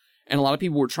scared, and a lot of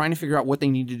people were trying to figure out what they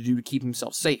needed to do to keep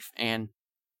themselves safe. And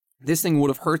this thing would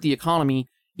have hurt the economy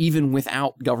even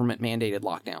without government-mandated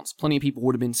lockdowns. Plenty of people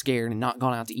would have been scared and not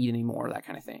gone out to eat anymore, that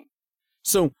kind of thing.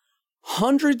 So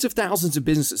hundreds of thousands of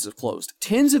businesses have closed.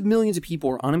 Tens of millions of people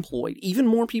are unemployed. Even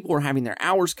more people are having their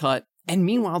hours cut. And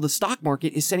meanwhile, the stock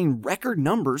market is setting record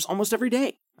numbers almost every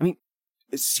day. I mean,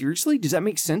 seriously, does that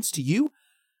make sense to you?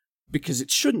 Because it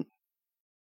shouldn't.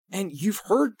 And you've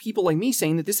heard people like me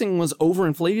saying that this thing was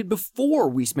overinflated before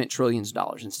we spent trillions of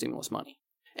dollars in stimulus money.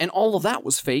 And all of that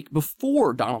was fake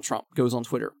before Donald Trump goes on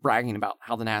Twitter bragging about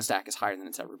how the NASDAQ is higher than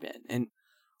it's ever been. And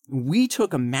we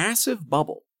took a massive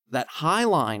bubble, that high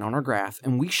line on our graph,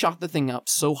 and we shot the thing up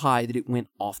so high that it went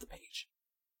off the page.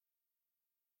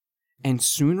 And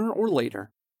sooner or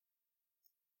later,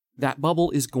 that bubble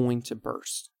is going to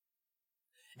burst.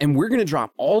 And we're going to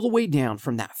drop all the way down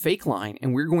from that fake line,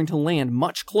 and we're going to land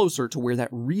much closer to where that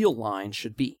real line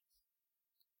should be.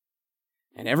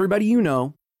 And everybody you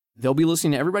know, they'll be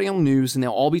listening to everybody on the news, and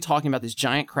they'll all be talking about this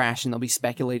giant crash, and they'll be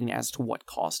speculating as to what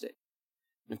caused it.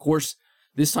 And of course,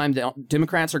 this time the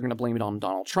Democrats are going to blame it on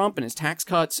Donald Trump and his tax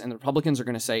cuts, and the Republicans are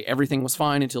going to say everything was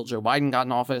fine until Joe Biden got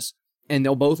in office. And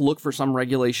they'll both look for some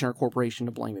regulation or corporation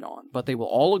to blame it on. But they will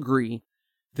all agree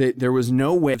that there was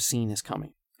no way of seeing this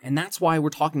coming. And that's why we're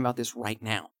talking about this right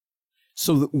now.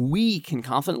 So that we can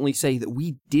confidently say that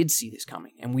we did see this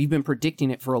coming. And we've been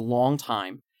predicting it for a long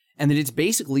time. And that it's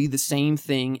basically the same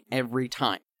thing every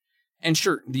time. And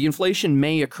sure, the inflation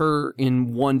may occur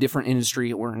in one different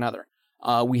industry or another.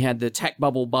 We had the tech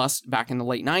bubble bust back in the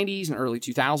late 90s and early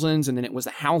 2000s. And then it was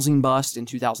the housing bust in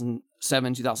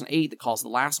 2007, 2008 that caused the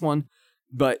last one.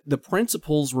 But the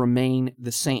principles remain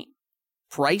the same.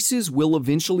 Prices will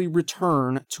eventually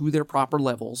return to their proper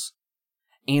levels.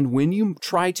 And when you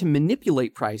try to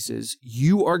manipulate prices,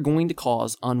 you are going to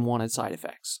cause unwanted side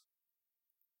effects.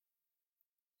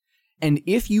 And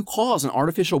if you cause an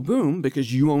artificial boom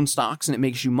because you own stocks and it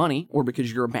makes you money, or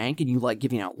because you're a bank and you like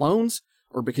giving out loans,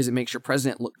 or because it makes your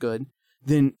president look good,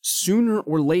 then sooner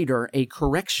or later a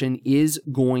correction is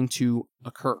going to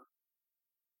occur.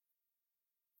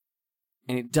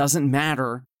 And it doesn't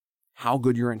matter how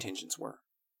good your intentions were.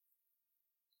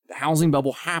 The housing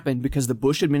bubble happened because the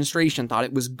Bush administration thought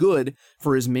it was good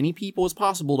for as many people as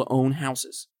possible to own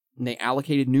houses, and they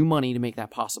allocated new money to make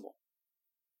that possible.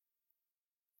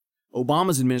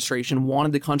 Obama's administration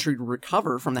wanted the country to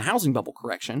recover from the housing bubble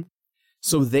correction,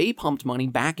 so they pumped money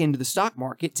back into the stock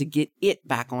market to get it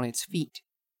back on its feet.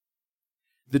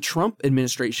 The Trump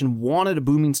administration wanted a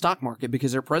booming stock market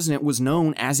because their president was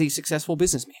known as a successful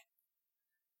businessman.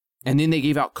 And then they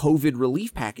gave out COVID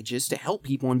relief packages to help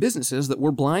people and businesses that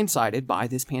were blindsided by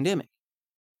this pandemic.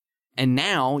 And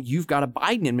now you've got a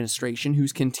Biden administration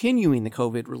who's continuing the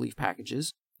COVID relief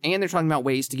packages, And they're talking about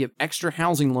ways to give extra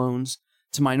housing loans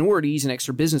to minorities and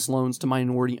extra business loans to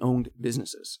minority-owned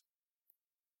businesses.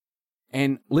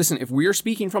 And listen, if we're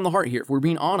speaking from the heart here, if we're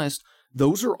being honest,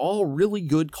 those are all really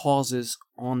good causes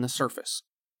on the surface.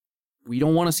 We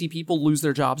don't want to see people lose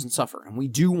their jobs and suffer, and we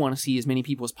do want to see as many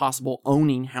people as possible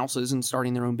owning houses and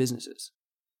starting their own businesses.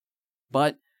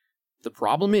 But the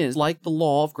problem is, like the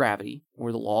law of gravity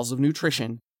or the laws of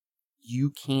nutrition,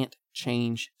 you can't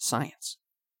change science.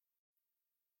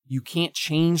 You can't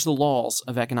change the laws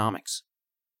of economics.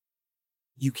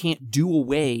 You can't do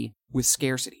away with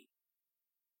scarcity.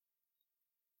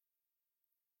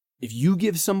 If you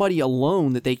give somebody a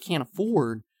loan that they can't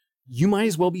afford, you might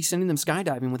as well be sending them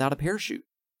skydiving without a parachute.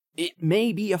 It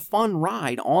may be a fun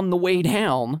ride on the way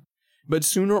down, but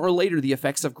sooner or later the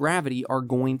effects of gravity are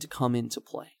going to come into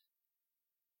play.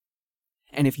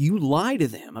 And if you lie to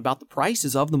them about the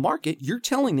prices of the market, you're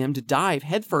telling them to dive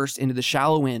headfirst into the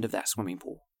shallow end of that swimming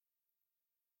pool.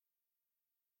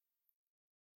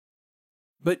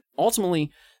 But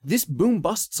ultimately, this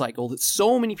boom-bust cycle that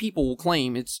so many people will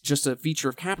claim it's just a feature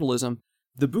of capitalism,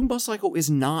 the boom-bust cycle is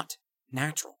not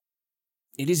natural.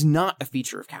 It is not a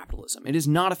feature of capitalism. It is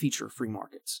not a feature of free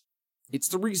markets. It's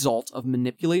the result of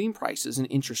manipulating prices and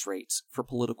interest rates for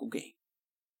political gain.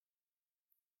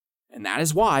 And that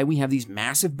is why we have these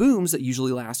massive booms that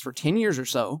usually last for 10 years or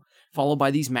so, followed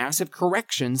by these massive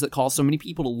corrections that cause so many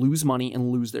people to lose money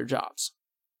and lose their jobs.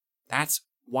 That's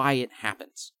why it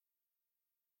happens.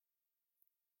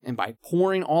 And by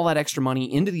pouring all that extra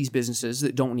money into these businesses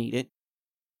that don't need it,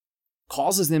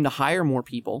 causes them to hire more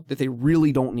people that they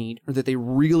really don't need or that they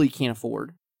really can't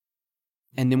afford.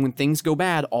 And then when things go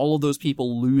bad, all of those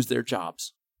people lose their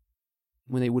jobs.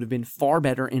 When they would have been far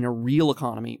better in a real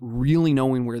economy, really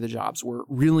knowing where the jobs were,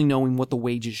 really knowing what the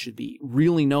wages should be,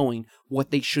 really knowing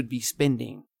what they should be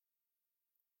spending.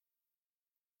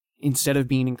 Instead of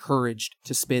being encouraged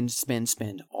to spend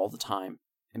all the time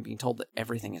and being told that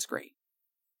everything is great.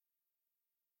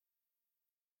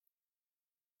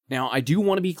 Now, I do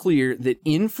want to be clear that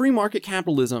in free market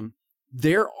capitalism,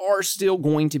 there are still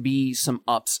going to be some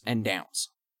ups and downs.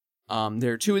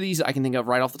 There are two of these I can think of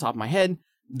right off the top of my head.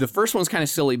 The first one's kind of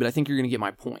silly, but I think you're going to get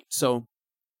my point. So,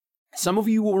 some of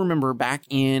you will remember back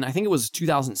in, I think it was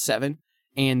 2007,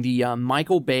 and the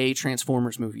Michael Bay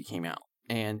Transformers movie came out.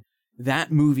 And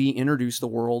that movie introduced the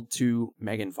world to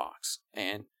Megan Fox.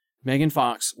 And Megan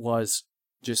Fox was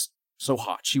just so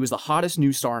hot. She was the hottest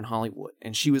new star in Hollywood,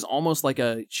 and she was almost like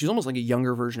a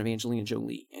younger version of Angelina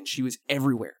Jolie, and she was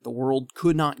everywhere. The world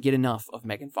could not get enough of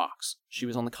Megan Fox. She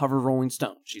was on the cover of Rolling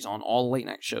Stone. She's on all the late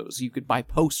night shows. You could buy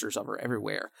posters of her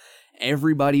everywhere.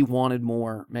 Everybody wanted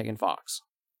more Megan Fox.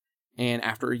 And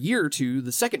after a year or two,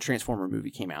 the second Transformer movie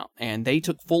came out, and they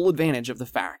took full advantage of the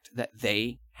fact that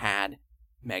they had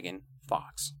Megan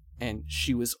Fox. And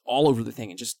she was all over the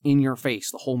thing and just in your face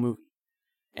the whole movie.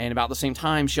 And about the same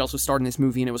time, she also starred in this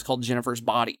movie, and it was called Jennifer's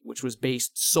Body, which was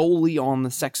based solely on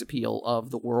the sex appeal of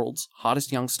the world's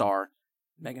hottest young star,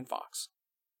 Megan Fox.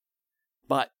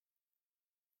 But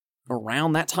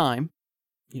around that time,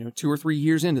 2 or 3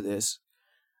 years into this,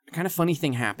 a kind of funny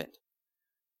thing happened.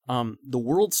 The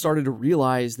world started to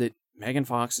realize that Megan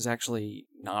Fox is actually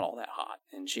not all that hot,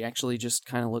 and she actually just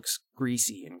kind of looks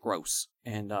greasy and gross,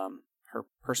 and her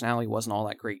personality wasn't all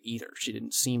that great either. She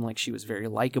didn't seem like she was very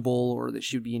likable or that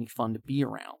she would be any fun to be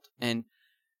around. And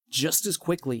just as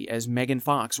quickly as Megan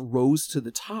Fox rose to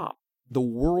the top, the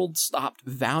world stopped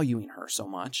valuing her so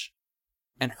much,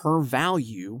 and her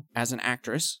value as an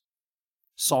actress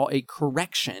saw a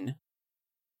correction,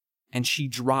 and she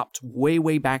dropped way,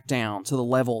 way back down to the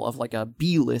level of like a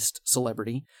B-list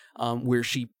celebrity, where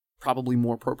she probably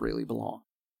more appropriately belonged.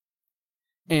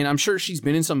 And I'm sure she's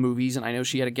been in some movies, and I know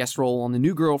she had a guest role on The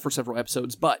New Girl for several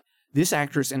episodes, but this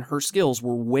actress and her skills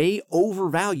were way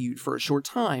overvalued for a short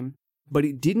time, but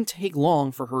it didn't take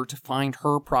long for her to find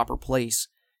her proper place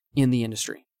in the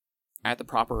industry, at the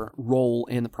proper role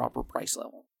and the proper price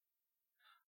level.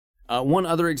 One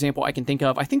other example I can think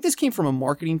of, I think this came from a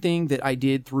marketing thing that I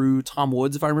did through Tom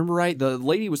Woods, if I remember right. The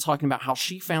lady was talking about how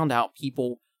she found out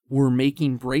people were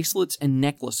making bracelets and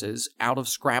necklaces out of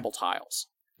Scrabble tiles.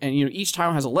 And, each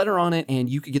tile has a letter on it, and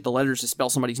you could get the letters to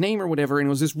spell somebody's name or whatever. And it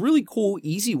was this really cool,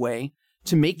 easy way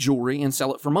to make jewelry and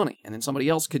sell it for money. And then somebody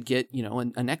else could get,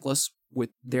 a necklace with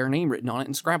their name written on it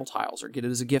in Scrabble tiles, or get it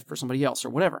as a gift for somebody else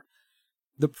or whatever.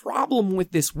 The problem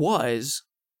with this was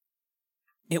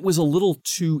it was a little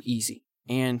too easy.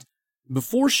 And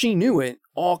before she knew it,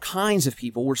 all kinds of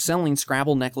people were selling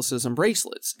Scrabble necklaces and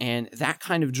bracelets. And that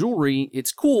kind of jewelry,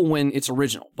 it's cool when it's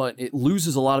original, but it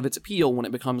loses a lot of its appeal when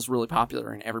it becomes really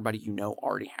popular and everybody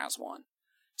already has one.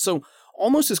 So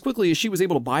almost as quickly as she was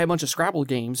able to buy a bunch of Scrabble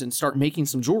games and start making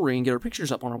some jewelry and get her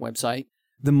pictures up on her website,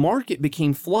 the market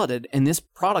became flooded and this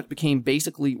product became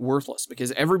basically worthless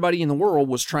because everybody in the world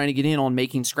was trying to get in on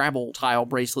making Scrabble tile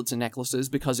bracelets and necklaces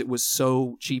because it was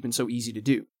so cheap and so easy to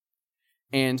do.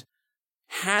 And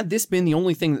had this been the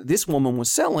only thing that this woman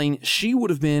was selling, she would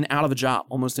have been out of a job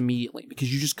almost immediately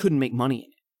because you just couldn't make money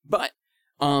in it. But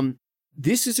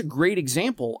this is a great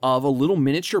example of a little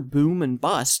miniature boom and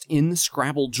bust in the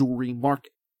Scrabble jewelry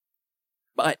market.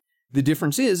 But the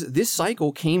difference is this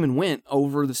cycle came and went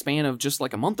over the span of just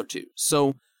like a month or two.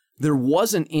 So there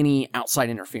wasn't any outside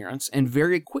interference, and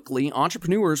very quickly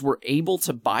entrepreneurs were able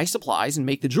to buy supplies and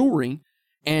make the jewelry,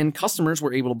 and customers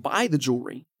were able to buy the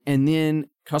jewelry. And then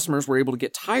customers were able to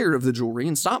get tired of the jewelry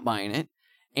and stop buying it.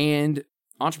 And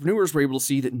entrepreneurs were able to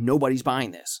see that nobody's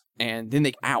buying this. And then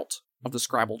they out of the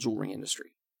Scrabble jewelry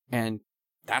industry. And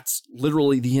that's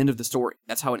literally the end of the story.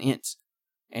 That's how it ends.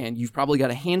 And you've probably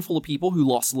got a handful of people who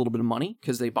lost a little bit of money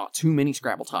because they bought too many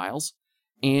Scrabble tiles.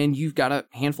 And you've got a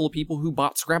handful of people who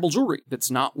bought Scrabble jewelry that's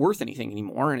not worth anything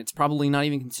anymore. And it's probably not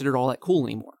even considered all that cool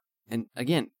anymore. And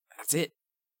again, that's it.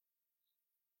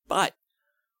 But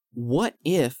what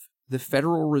if the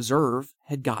Federal Reserve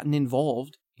had gotten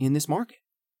involved in this market?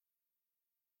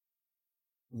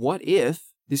 What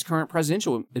if this current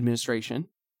presidential administration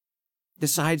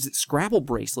decides that Scrabble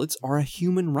bracelets are a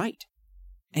human right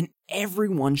and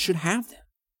everyone should have them?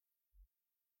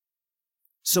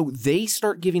 So they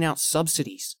start giving out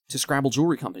subsidies to Scrabble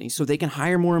jewelry companies so they can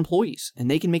hire more employees and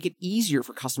they can make it easier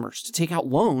for customers to take out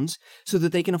loans so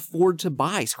that they can afford to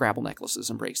buy Scrabble necklaces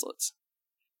and bracelets.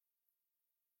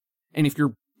 And if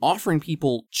you're offering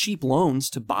people cheap loans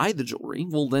to buy the jewelry,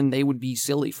 well, then they would be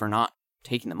silly for not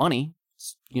taking the money.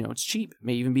 It's cheap. It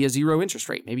may even be a zero interest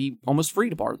rate, maybe almost free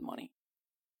to borrow the money.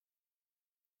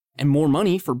 And more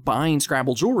money for buying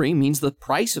Scrabble jewelry means the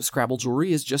price of Scrabble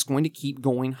jewelry is just going to keep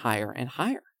going higher and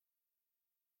higher.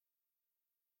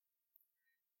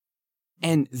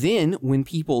 And then when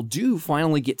people do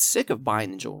finally get sick of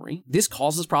buying the jewelry, this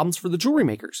causes problems for the jewelry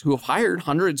makers who have hired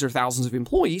hundreds or thousands of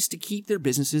employees to keep their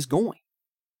businesses going.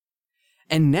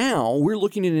 And now we're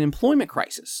looking at an employment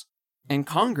crisis. And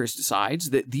Congress decides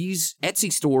that these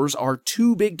Etsy stores are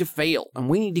too big to fail and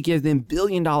we need to give them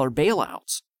billion-dollar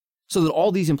bailouts so that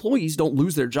all these employees don't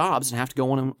lose their jobs and have to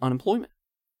go on unemployment.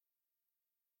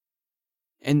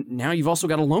 And now you've also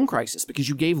got a loan crisis because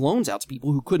you gave loans out to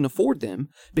people who couldn't afford them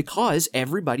because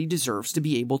everybody deserves to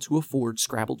be able to afford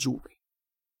Scrabble jewelry.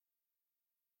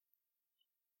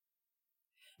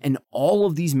 And all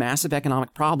of these massive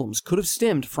economic problems could have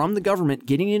stemmed from the government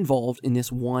getting involved in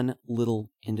this one little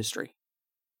industry.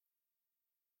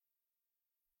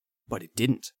 But it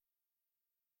didn't.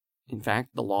 In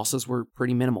fact, the losses were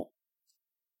pretty minimal.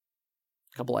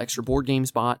 A couple extra board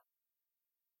games bought.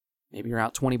 Maybe you're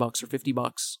out $20 or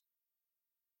 $50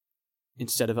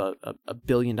 instead of a $1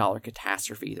 billion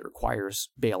catastrophe that requires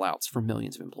bailouts for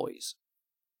millions of employees.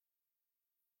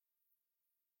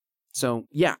 So,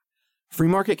 yeah, free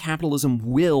market capitalism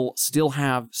will still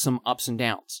have some ups and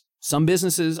downs. Some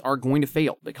businesses are going to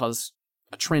fail because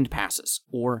a trend passes,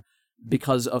 or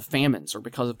because of famines, or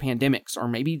because of pandemics, or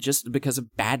maybe just because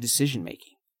of bad decision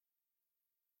making.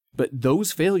 But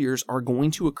those failures are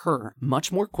going to occur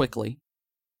much more quickly,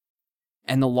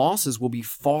 and the losses will be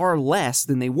far less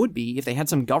than they would be if they had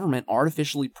some government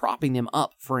artificially propping them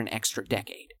up for an extra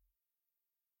decade.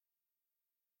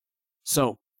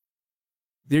 So,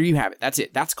 there you have it. That's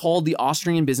it. That's called the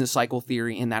Austrian business cycle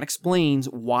theory, and that explains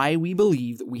why we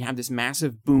believe that we have this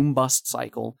massive boom-bust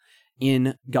cycle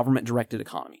in government-directed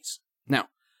economies. Now,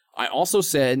 I also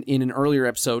said in an earlier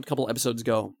episode, a couple episodes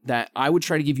ago, that I would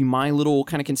try to give you my little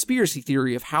kind of conspiracy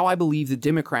theory of how I believe the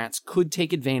Democrats could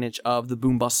take advantage of the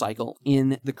boom-bust cycle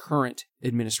in the current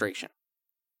administration.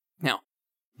 Now,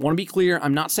 I want to be clear,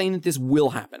 I'm not saying that this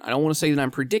will happen. I don't want to say that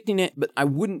I'm predicting it, but I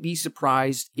wouldn't be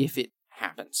surprised if it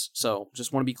happens. So,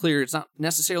 just want to be clear, it's not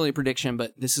necessarily a prediction,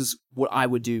 but this is what I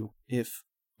would do if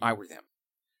I were them.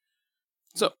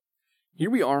 So, here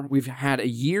we are, we've had a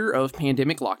year of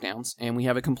pandemic lockdowns, and we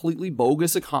have a completely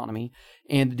bogus economy,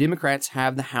 and the Democrats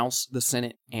have the House, the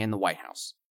Senate, and the White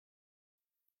House.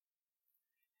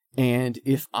 And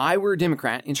if I were a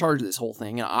Democrat in charge of this whole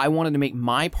thing, and I wanted to make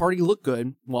my party look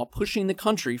good while pushing the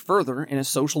country further in a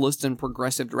socialist and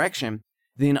progressive direction,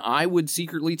 then I would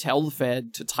secretly tell the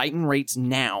Fed to tighten rates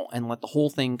now and let the whole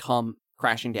thing come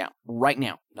crashing down. Right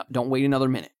now. Don't wait another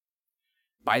minute.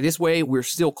 By this way, we're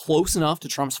still close enough to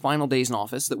Trump's final days in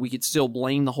office that we could still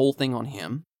blame the whole thing on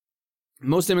him.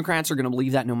 Most Democrats are going to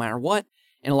believe that no matter what,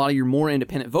 and a lot of your more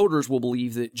independent voters will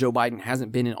believe that Joe Biden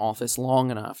hasn't been in office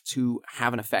long enough to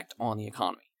have an effect on the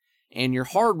economy. And your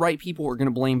hard right people are going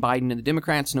to blame Biden and the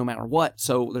Democrats no matter what,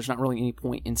 so there's not really any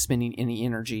point in spending any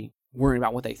energy worrying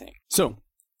about what they think. So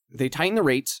they tighten the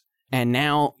rates, and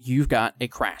now you've got a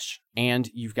crash, and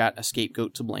you've got a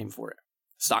scapegoat to blame for it.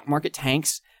 Stock market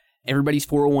tanks. Everybody's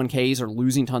 401ks are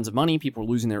losing tons of money. People are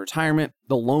losing their retirement.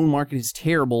 The loan market is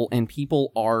terrible, and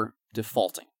people are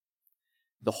defaulting.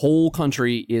 The whole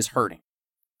country is hurting.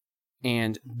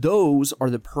 And those are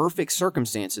the perfect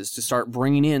circumstances to start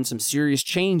bringing in some serious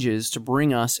changes to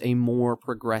bring us a more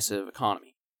progressive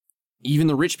economy. Even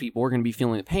the rich people are going to be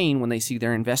feeling the pain when they see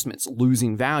their investments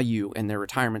losing value and their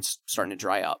retirements starting to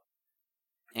dry up.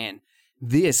 And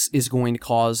this is going to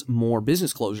cause more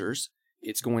business closures.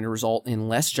 It's going to result in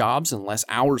less jobs and less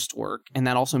hours to work. And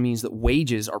that also means that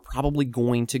wages are probably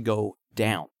going to go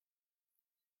down.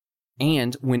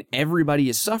 And when everybody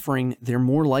is suffering, they're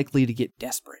more likely to get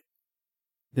desperate.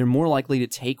 They're more likely to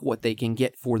take what they can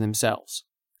get for themselves.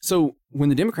 So when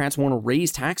the Democrats want to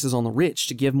raise taxes on the rich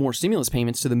to give more stimulus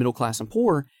payments to the middle class and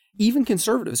poor, even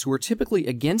conservatives who are typically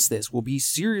against this will be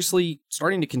seriously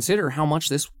starting to consider how much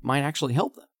this might actually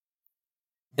help them.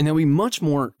 And they'll be much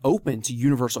more open to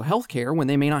universal health care when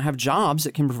they may not have jobs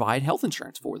that can provide health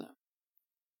insurance for them.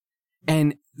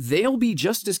 And they'll be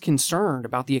just as concerned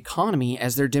about the economy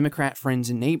as their Democrat friends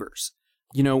and neighbors.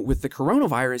 You know, with the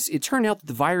coronavirus, it turned out that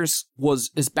the virus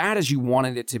was as bad as you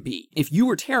wanted it to be. If you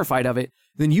were terrified of it,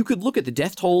 then you could look at the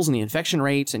death tolls and the infection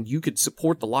rates, and you could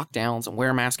support the lockdowns and wear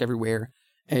a mask everywhere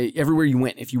you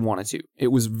went if you wanted to. It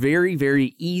was very,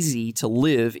 very easy to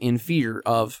live in fear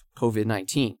of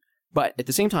COVID-19. But at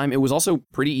the same time, it was also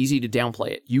pretty easy to downplay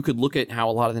it. You could look at how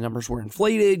a lot of the numbers were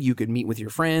inflated. You could meet with your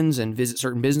friends and visit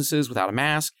certain businesses without a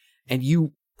mask, and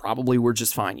you probably were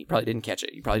just fine. You probably didn't catch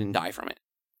it. You probably didn't die from it.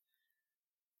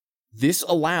 This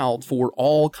allowed for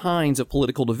all kinds of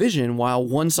political division, while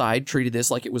one side treated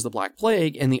this like it was the Black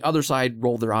Plague, and the other side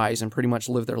rolled their eyes and pretty much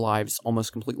lived their lives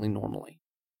almost completely normally.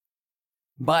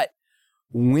 But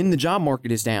when the job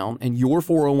market is down and your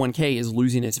 401k is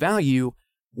losing its value,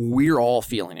 we're all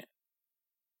feeling it.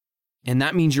 And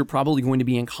that means you're probably going to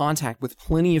be in contact with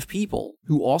plenty of people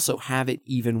who also have it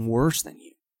even worse than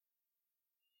you.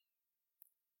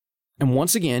 And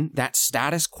once again, that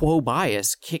status quo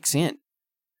bias kicks in.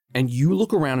 And you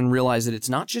look around and realize that it's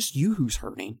not just you who's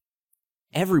hurting.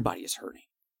 Everybody is hurting.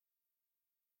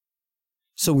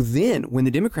 So then, when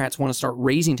the Democrats want to start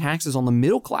raising taxes on the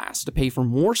middle class to pay for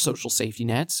more social safety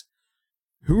nets,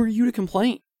 who are you to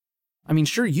complain? I mean,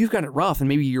 sure, you've got it rough and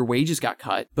maybe your wages got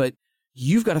cut, but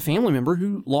you've got a family member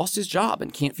who lost his job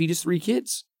and can't feed his 3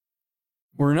 kids.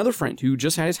 Or another friend who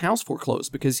just had his house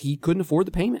foreclosed because he couldn't afford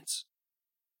the payments.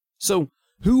 So,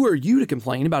 who are you to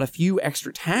complain about a few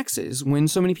extra taxes when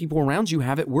so many people around you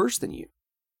have it worse than you?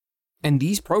 And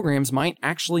these programs might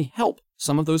actually help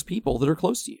some of those people that are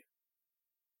close to you.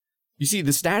 You see,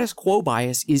 the status quo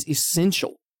bias is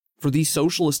essential for these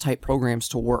socialist type programs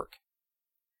to work.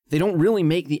 They don't really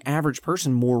make the average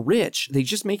person more rich, they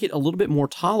just make it a little bit more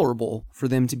tolerable for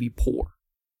them to be poor.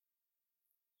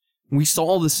 We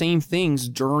saw the same things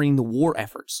during the war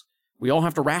efforts. We all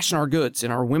have to ration our goods,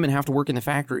 and our women have to work in the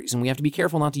factories, and we have to be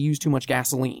careful not to use too much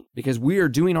gasoline, because we are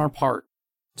doing our part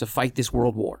to fight this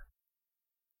world war.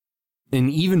 And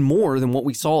even more than what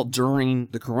we saw during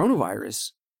the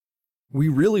coronavirus, we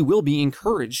really will be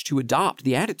encouraged to adopt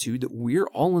the attitude that we're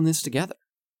all in this together.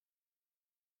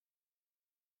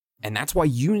 And that's why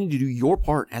you need to do your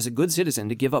part as a good citizen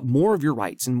to give up more of your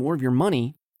rights and more of your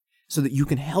money so that you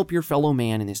can help your fellow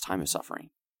man in this time of suffering.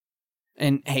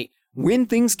 And hey, when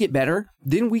things get better,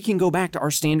 then we can go back to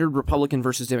our standard Republican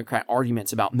versus Democrat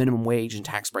arguments about minimum wage and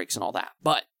tax breaks and all that.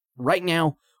 But right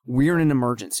now, we're in an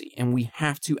emergency and we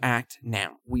have to act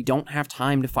now. We don't have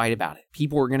time to fight about it.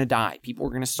 People are going to die. People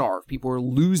are going to starve. People are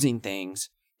losing things,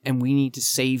 and we need to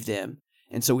save them.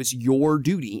 And so it's your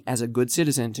duty as a good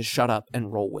citizen to shut up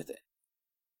and roll with it.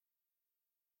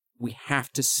 We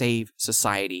have to save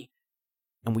society,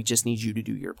 and we just need you to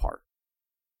do your part.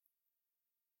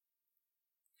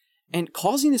 And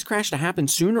causing this crash to happen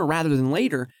sooner rather than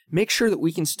later makes sure that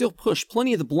we can still push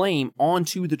plenty of the blame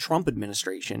onto the Trump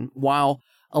administration while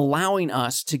allowing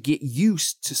us to get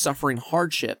used to suffering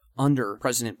hardship under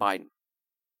President Biden.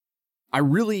 I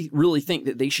really, really think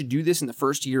that they should do this in the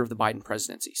first year of the Biden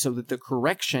presidency so that the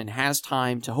correction has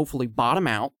time to hopefully bottom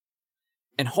out,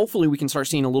 and hopefully we can start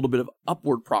seeing a little bit of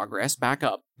upward progress back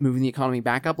up, moving the economy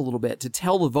back up a little bit to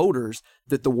tell the voters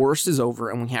that the worst is over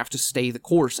and we have to stay the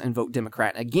course and vote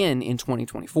Democrat again in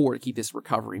 2024 to keep this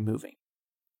recovery moving.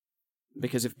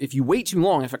 Because if you wait too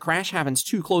long, if a crash happens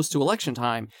too close to election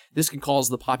time, this can cause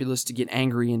the populace to get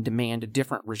angry and demand a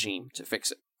different regime to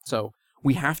fix it. So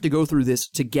We have to go through this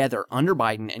together under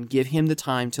Biden and give him the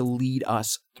time to lead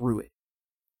us through it.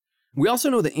 We also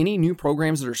know that any new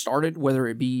programs that are started, whether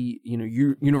it be,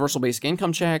 universal basic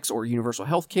income checks or universal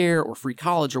health care or free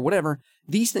college or whatever,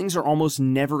 these things are almost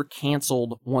never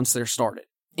canceled once they're started.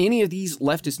 Any of these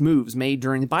leftist moves made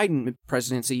during the Biden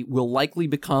presidency will likely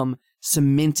become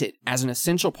cemented as an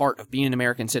essential part of being an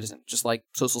American citizen, just like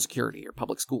Social Security or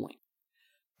public schooling.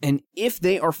 And if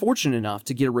they are fortunate enough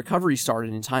to get a recovery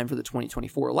started in time for the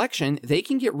 2024 election, they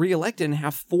can get reelected and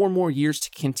have 4 more years to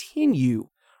continue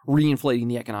reinflating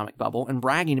the economic bubble and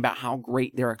bragging about how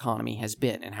great their economy has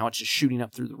been and how it's just shooting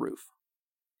up through the roof.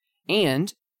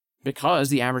 And because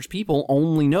the average people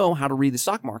only know how to read the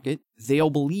stock market,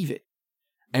 they'll believe it.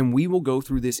 And we will go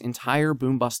through this entire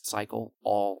boom-bust cycle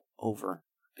all over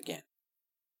again.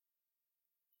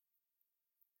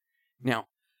 Now,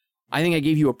 I think I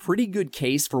gave you a pretty good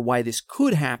case for why this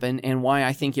could happen and why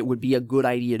I think it would be a good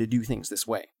idea to do things this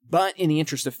way. But in the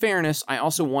interest of fairness, I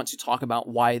also want to talk about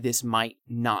why this might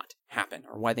not happen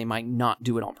or why they might not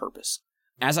do it on purpose.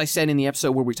 As I said in the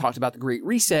episode where we talked about the Great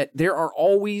Reset, there are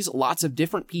always lots of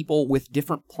different people with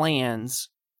different plans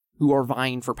who are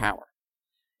vying for power.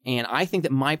 And I think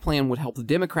that my plan would help the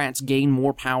Democrats gain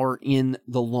more power in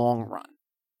the long run.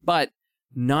 But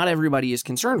not everybody is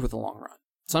concerned with the long run.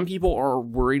 Some people are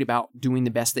worried about doing the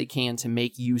best they can to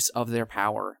make use of their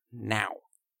power now.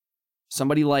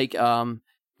 Somebody like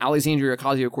Alexandria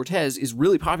Ocasio-Cortez is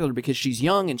really popular because she's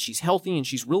young and she's healthy and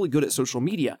she's really good at social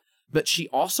media, but she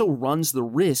also runs the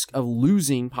risk of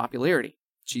losing popularity.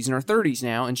 She's in her 30s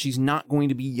now and she's not going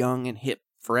to be young and hip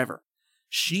forever.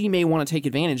 She may want to take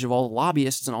advantage of all the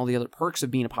lobbyists and all the other perks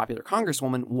of being a popular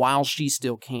congresswoman while she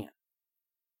still can.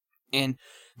 And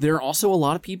there are also a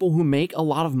lot of people who make a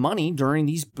lot of money during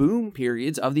these boom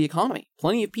periods of the economy.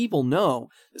 Plenty of people know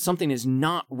that something is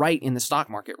not right in the stock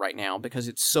market right now because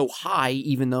it's so high,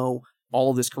 even though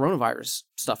all of this coronavirus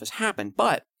stuff has happened.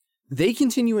 But they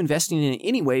continue investing in it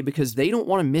anyway because they don't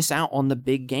want to miss out on the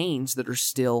big gains that are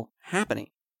still happening.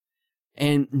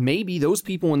 And maybe those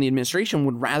people in the administration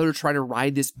would rather try to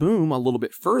ride this boom a little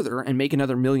bit further and make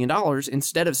another $1 million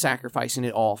instead of sacrificing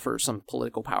it all for some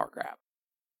political power grab.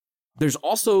 There's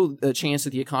also a chance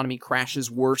that the economy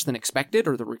crashes worse than expected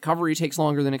or the recovery takes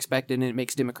longer than expected and it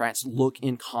makes Democrats look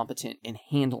incompetent in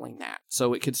handling that.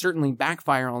 So it could certainly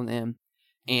backfire on them,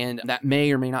 and that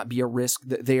may or may not be a risk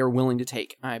that they are willing to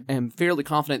take. I am fairly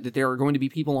confident that there are going to be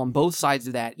people on both sides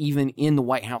of that, even in the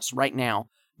White House right now.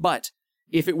 But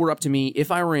if it were up to me,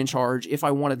 if I were in charge, if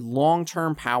I wanted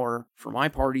long-term power for my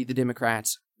party, the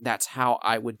Democrats, that's how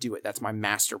I would do it. That's my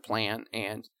master plan.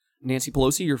 And Nancy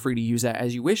Pelosi, you're free to use that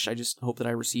as you wish. I just hope that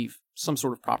I receive some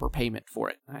sort of proper payment for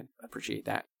it. I appreciate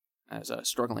that as a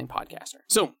struggling podcaster.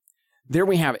 So there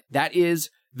we have it. That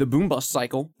is the boom-bust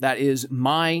cycle. That is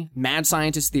my mad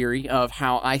scientist theory of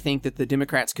how I think that the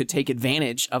Democrats could take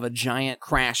advantage of a giant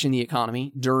crash in the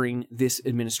economy during this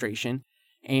administration.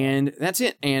 And that's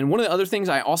it. And one of the other things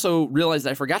I also realized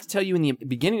that I forgot to tell you in the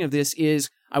beginning of this is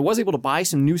I was able to buy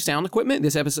some new sound equipment.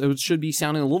 This episode should be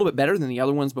sounding a little bit better than the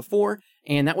other ones before.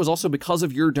 And that was also because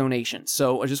of your donation.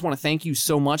 So I just want to thank you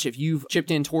so much. If you've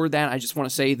chipped in toward that, I just want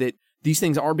to say that these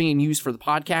things are being used for the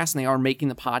podcast and they are making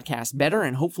the podcast better.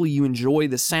 And hopefully you enjoy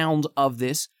the sound of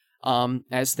this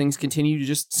as things continue to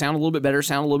just sound a little bit better,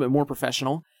 sound a little bit more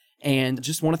professional. And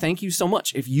just want to thank you so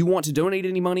much. If you want to donate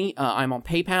any money, I'm on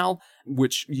PayPal,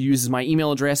 which uses my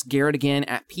email address,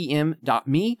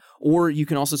 garrettagain@pm.me, or you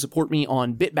can also support me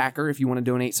on Bitbacker if you want to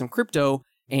donate some crypto,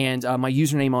 and my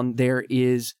username on there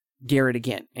is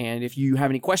GarrettAgain. And if you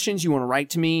have any questions, you want to write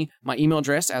to me, my email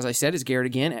address, as I said, is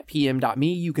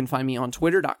garrettagain@pm.me. You can find me on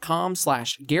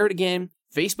twitter.com/GarrettAgain,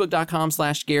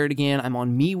 facebook.com/GarrettAgain. I'm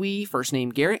on MeWe, first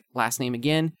name Garrett, last name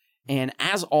again. And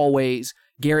as always,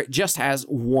 Garrett just has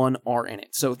one R in it.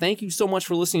 So thank you so much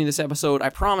for listening to this episode. I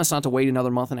promise not to wait another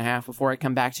month and a half before I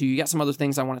come back to you. You got some other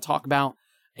things I want to talk about,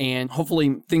 and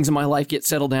hopefully things in my life get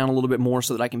settled down a little bit more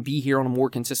so that I can be here on a more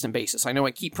consistent basis. I know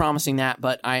I keep promising that,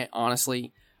 but I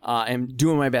honestly am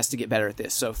doing my best to get better at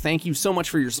this. So thank you so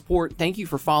much for your support. Thank you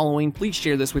for following. Please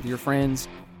share this with your friends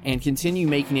and continue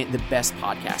making it the best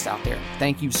podcast out there.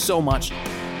 Thank you so much.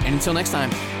 And until next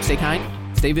time, stay kind,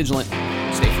 stay vigilant,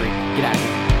 stay free. Get out of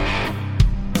here.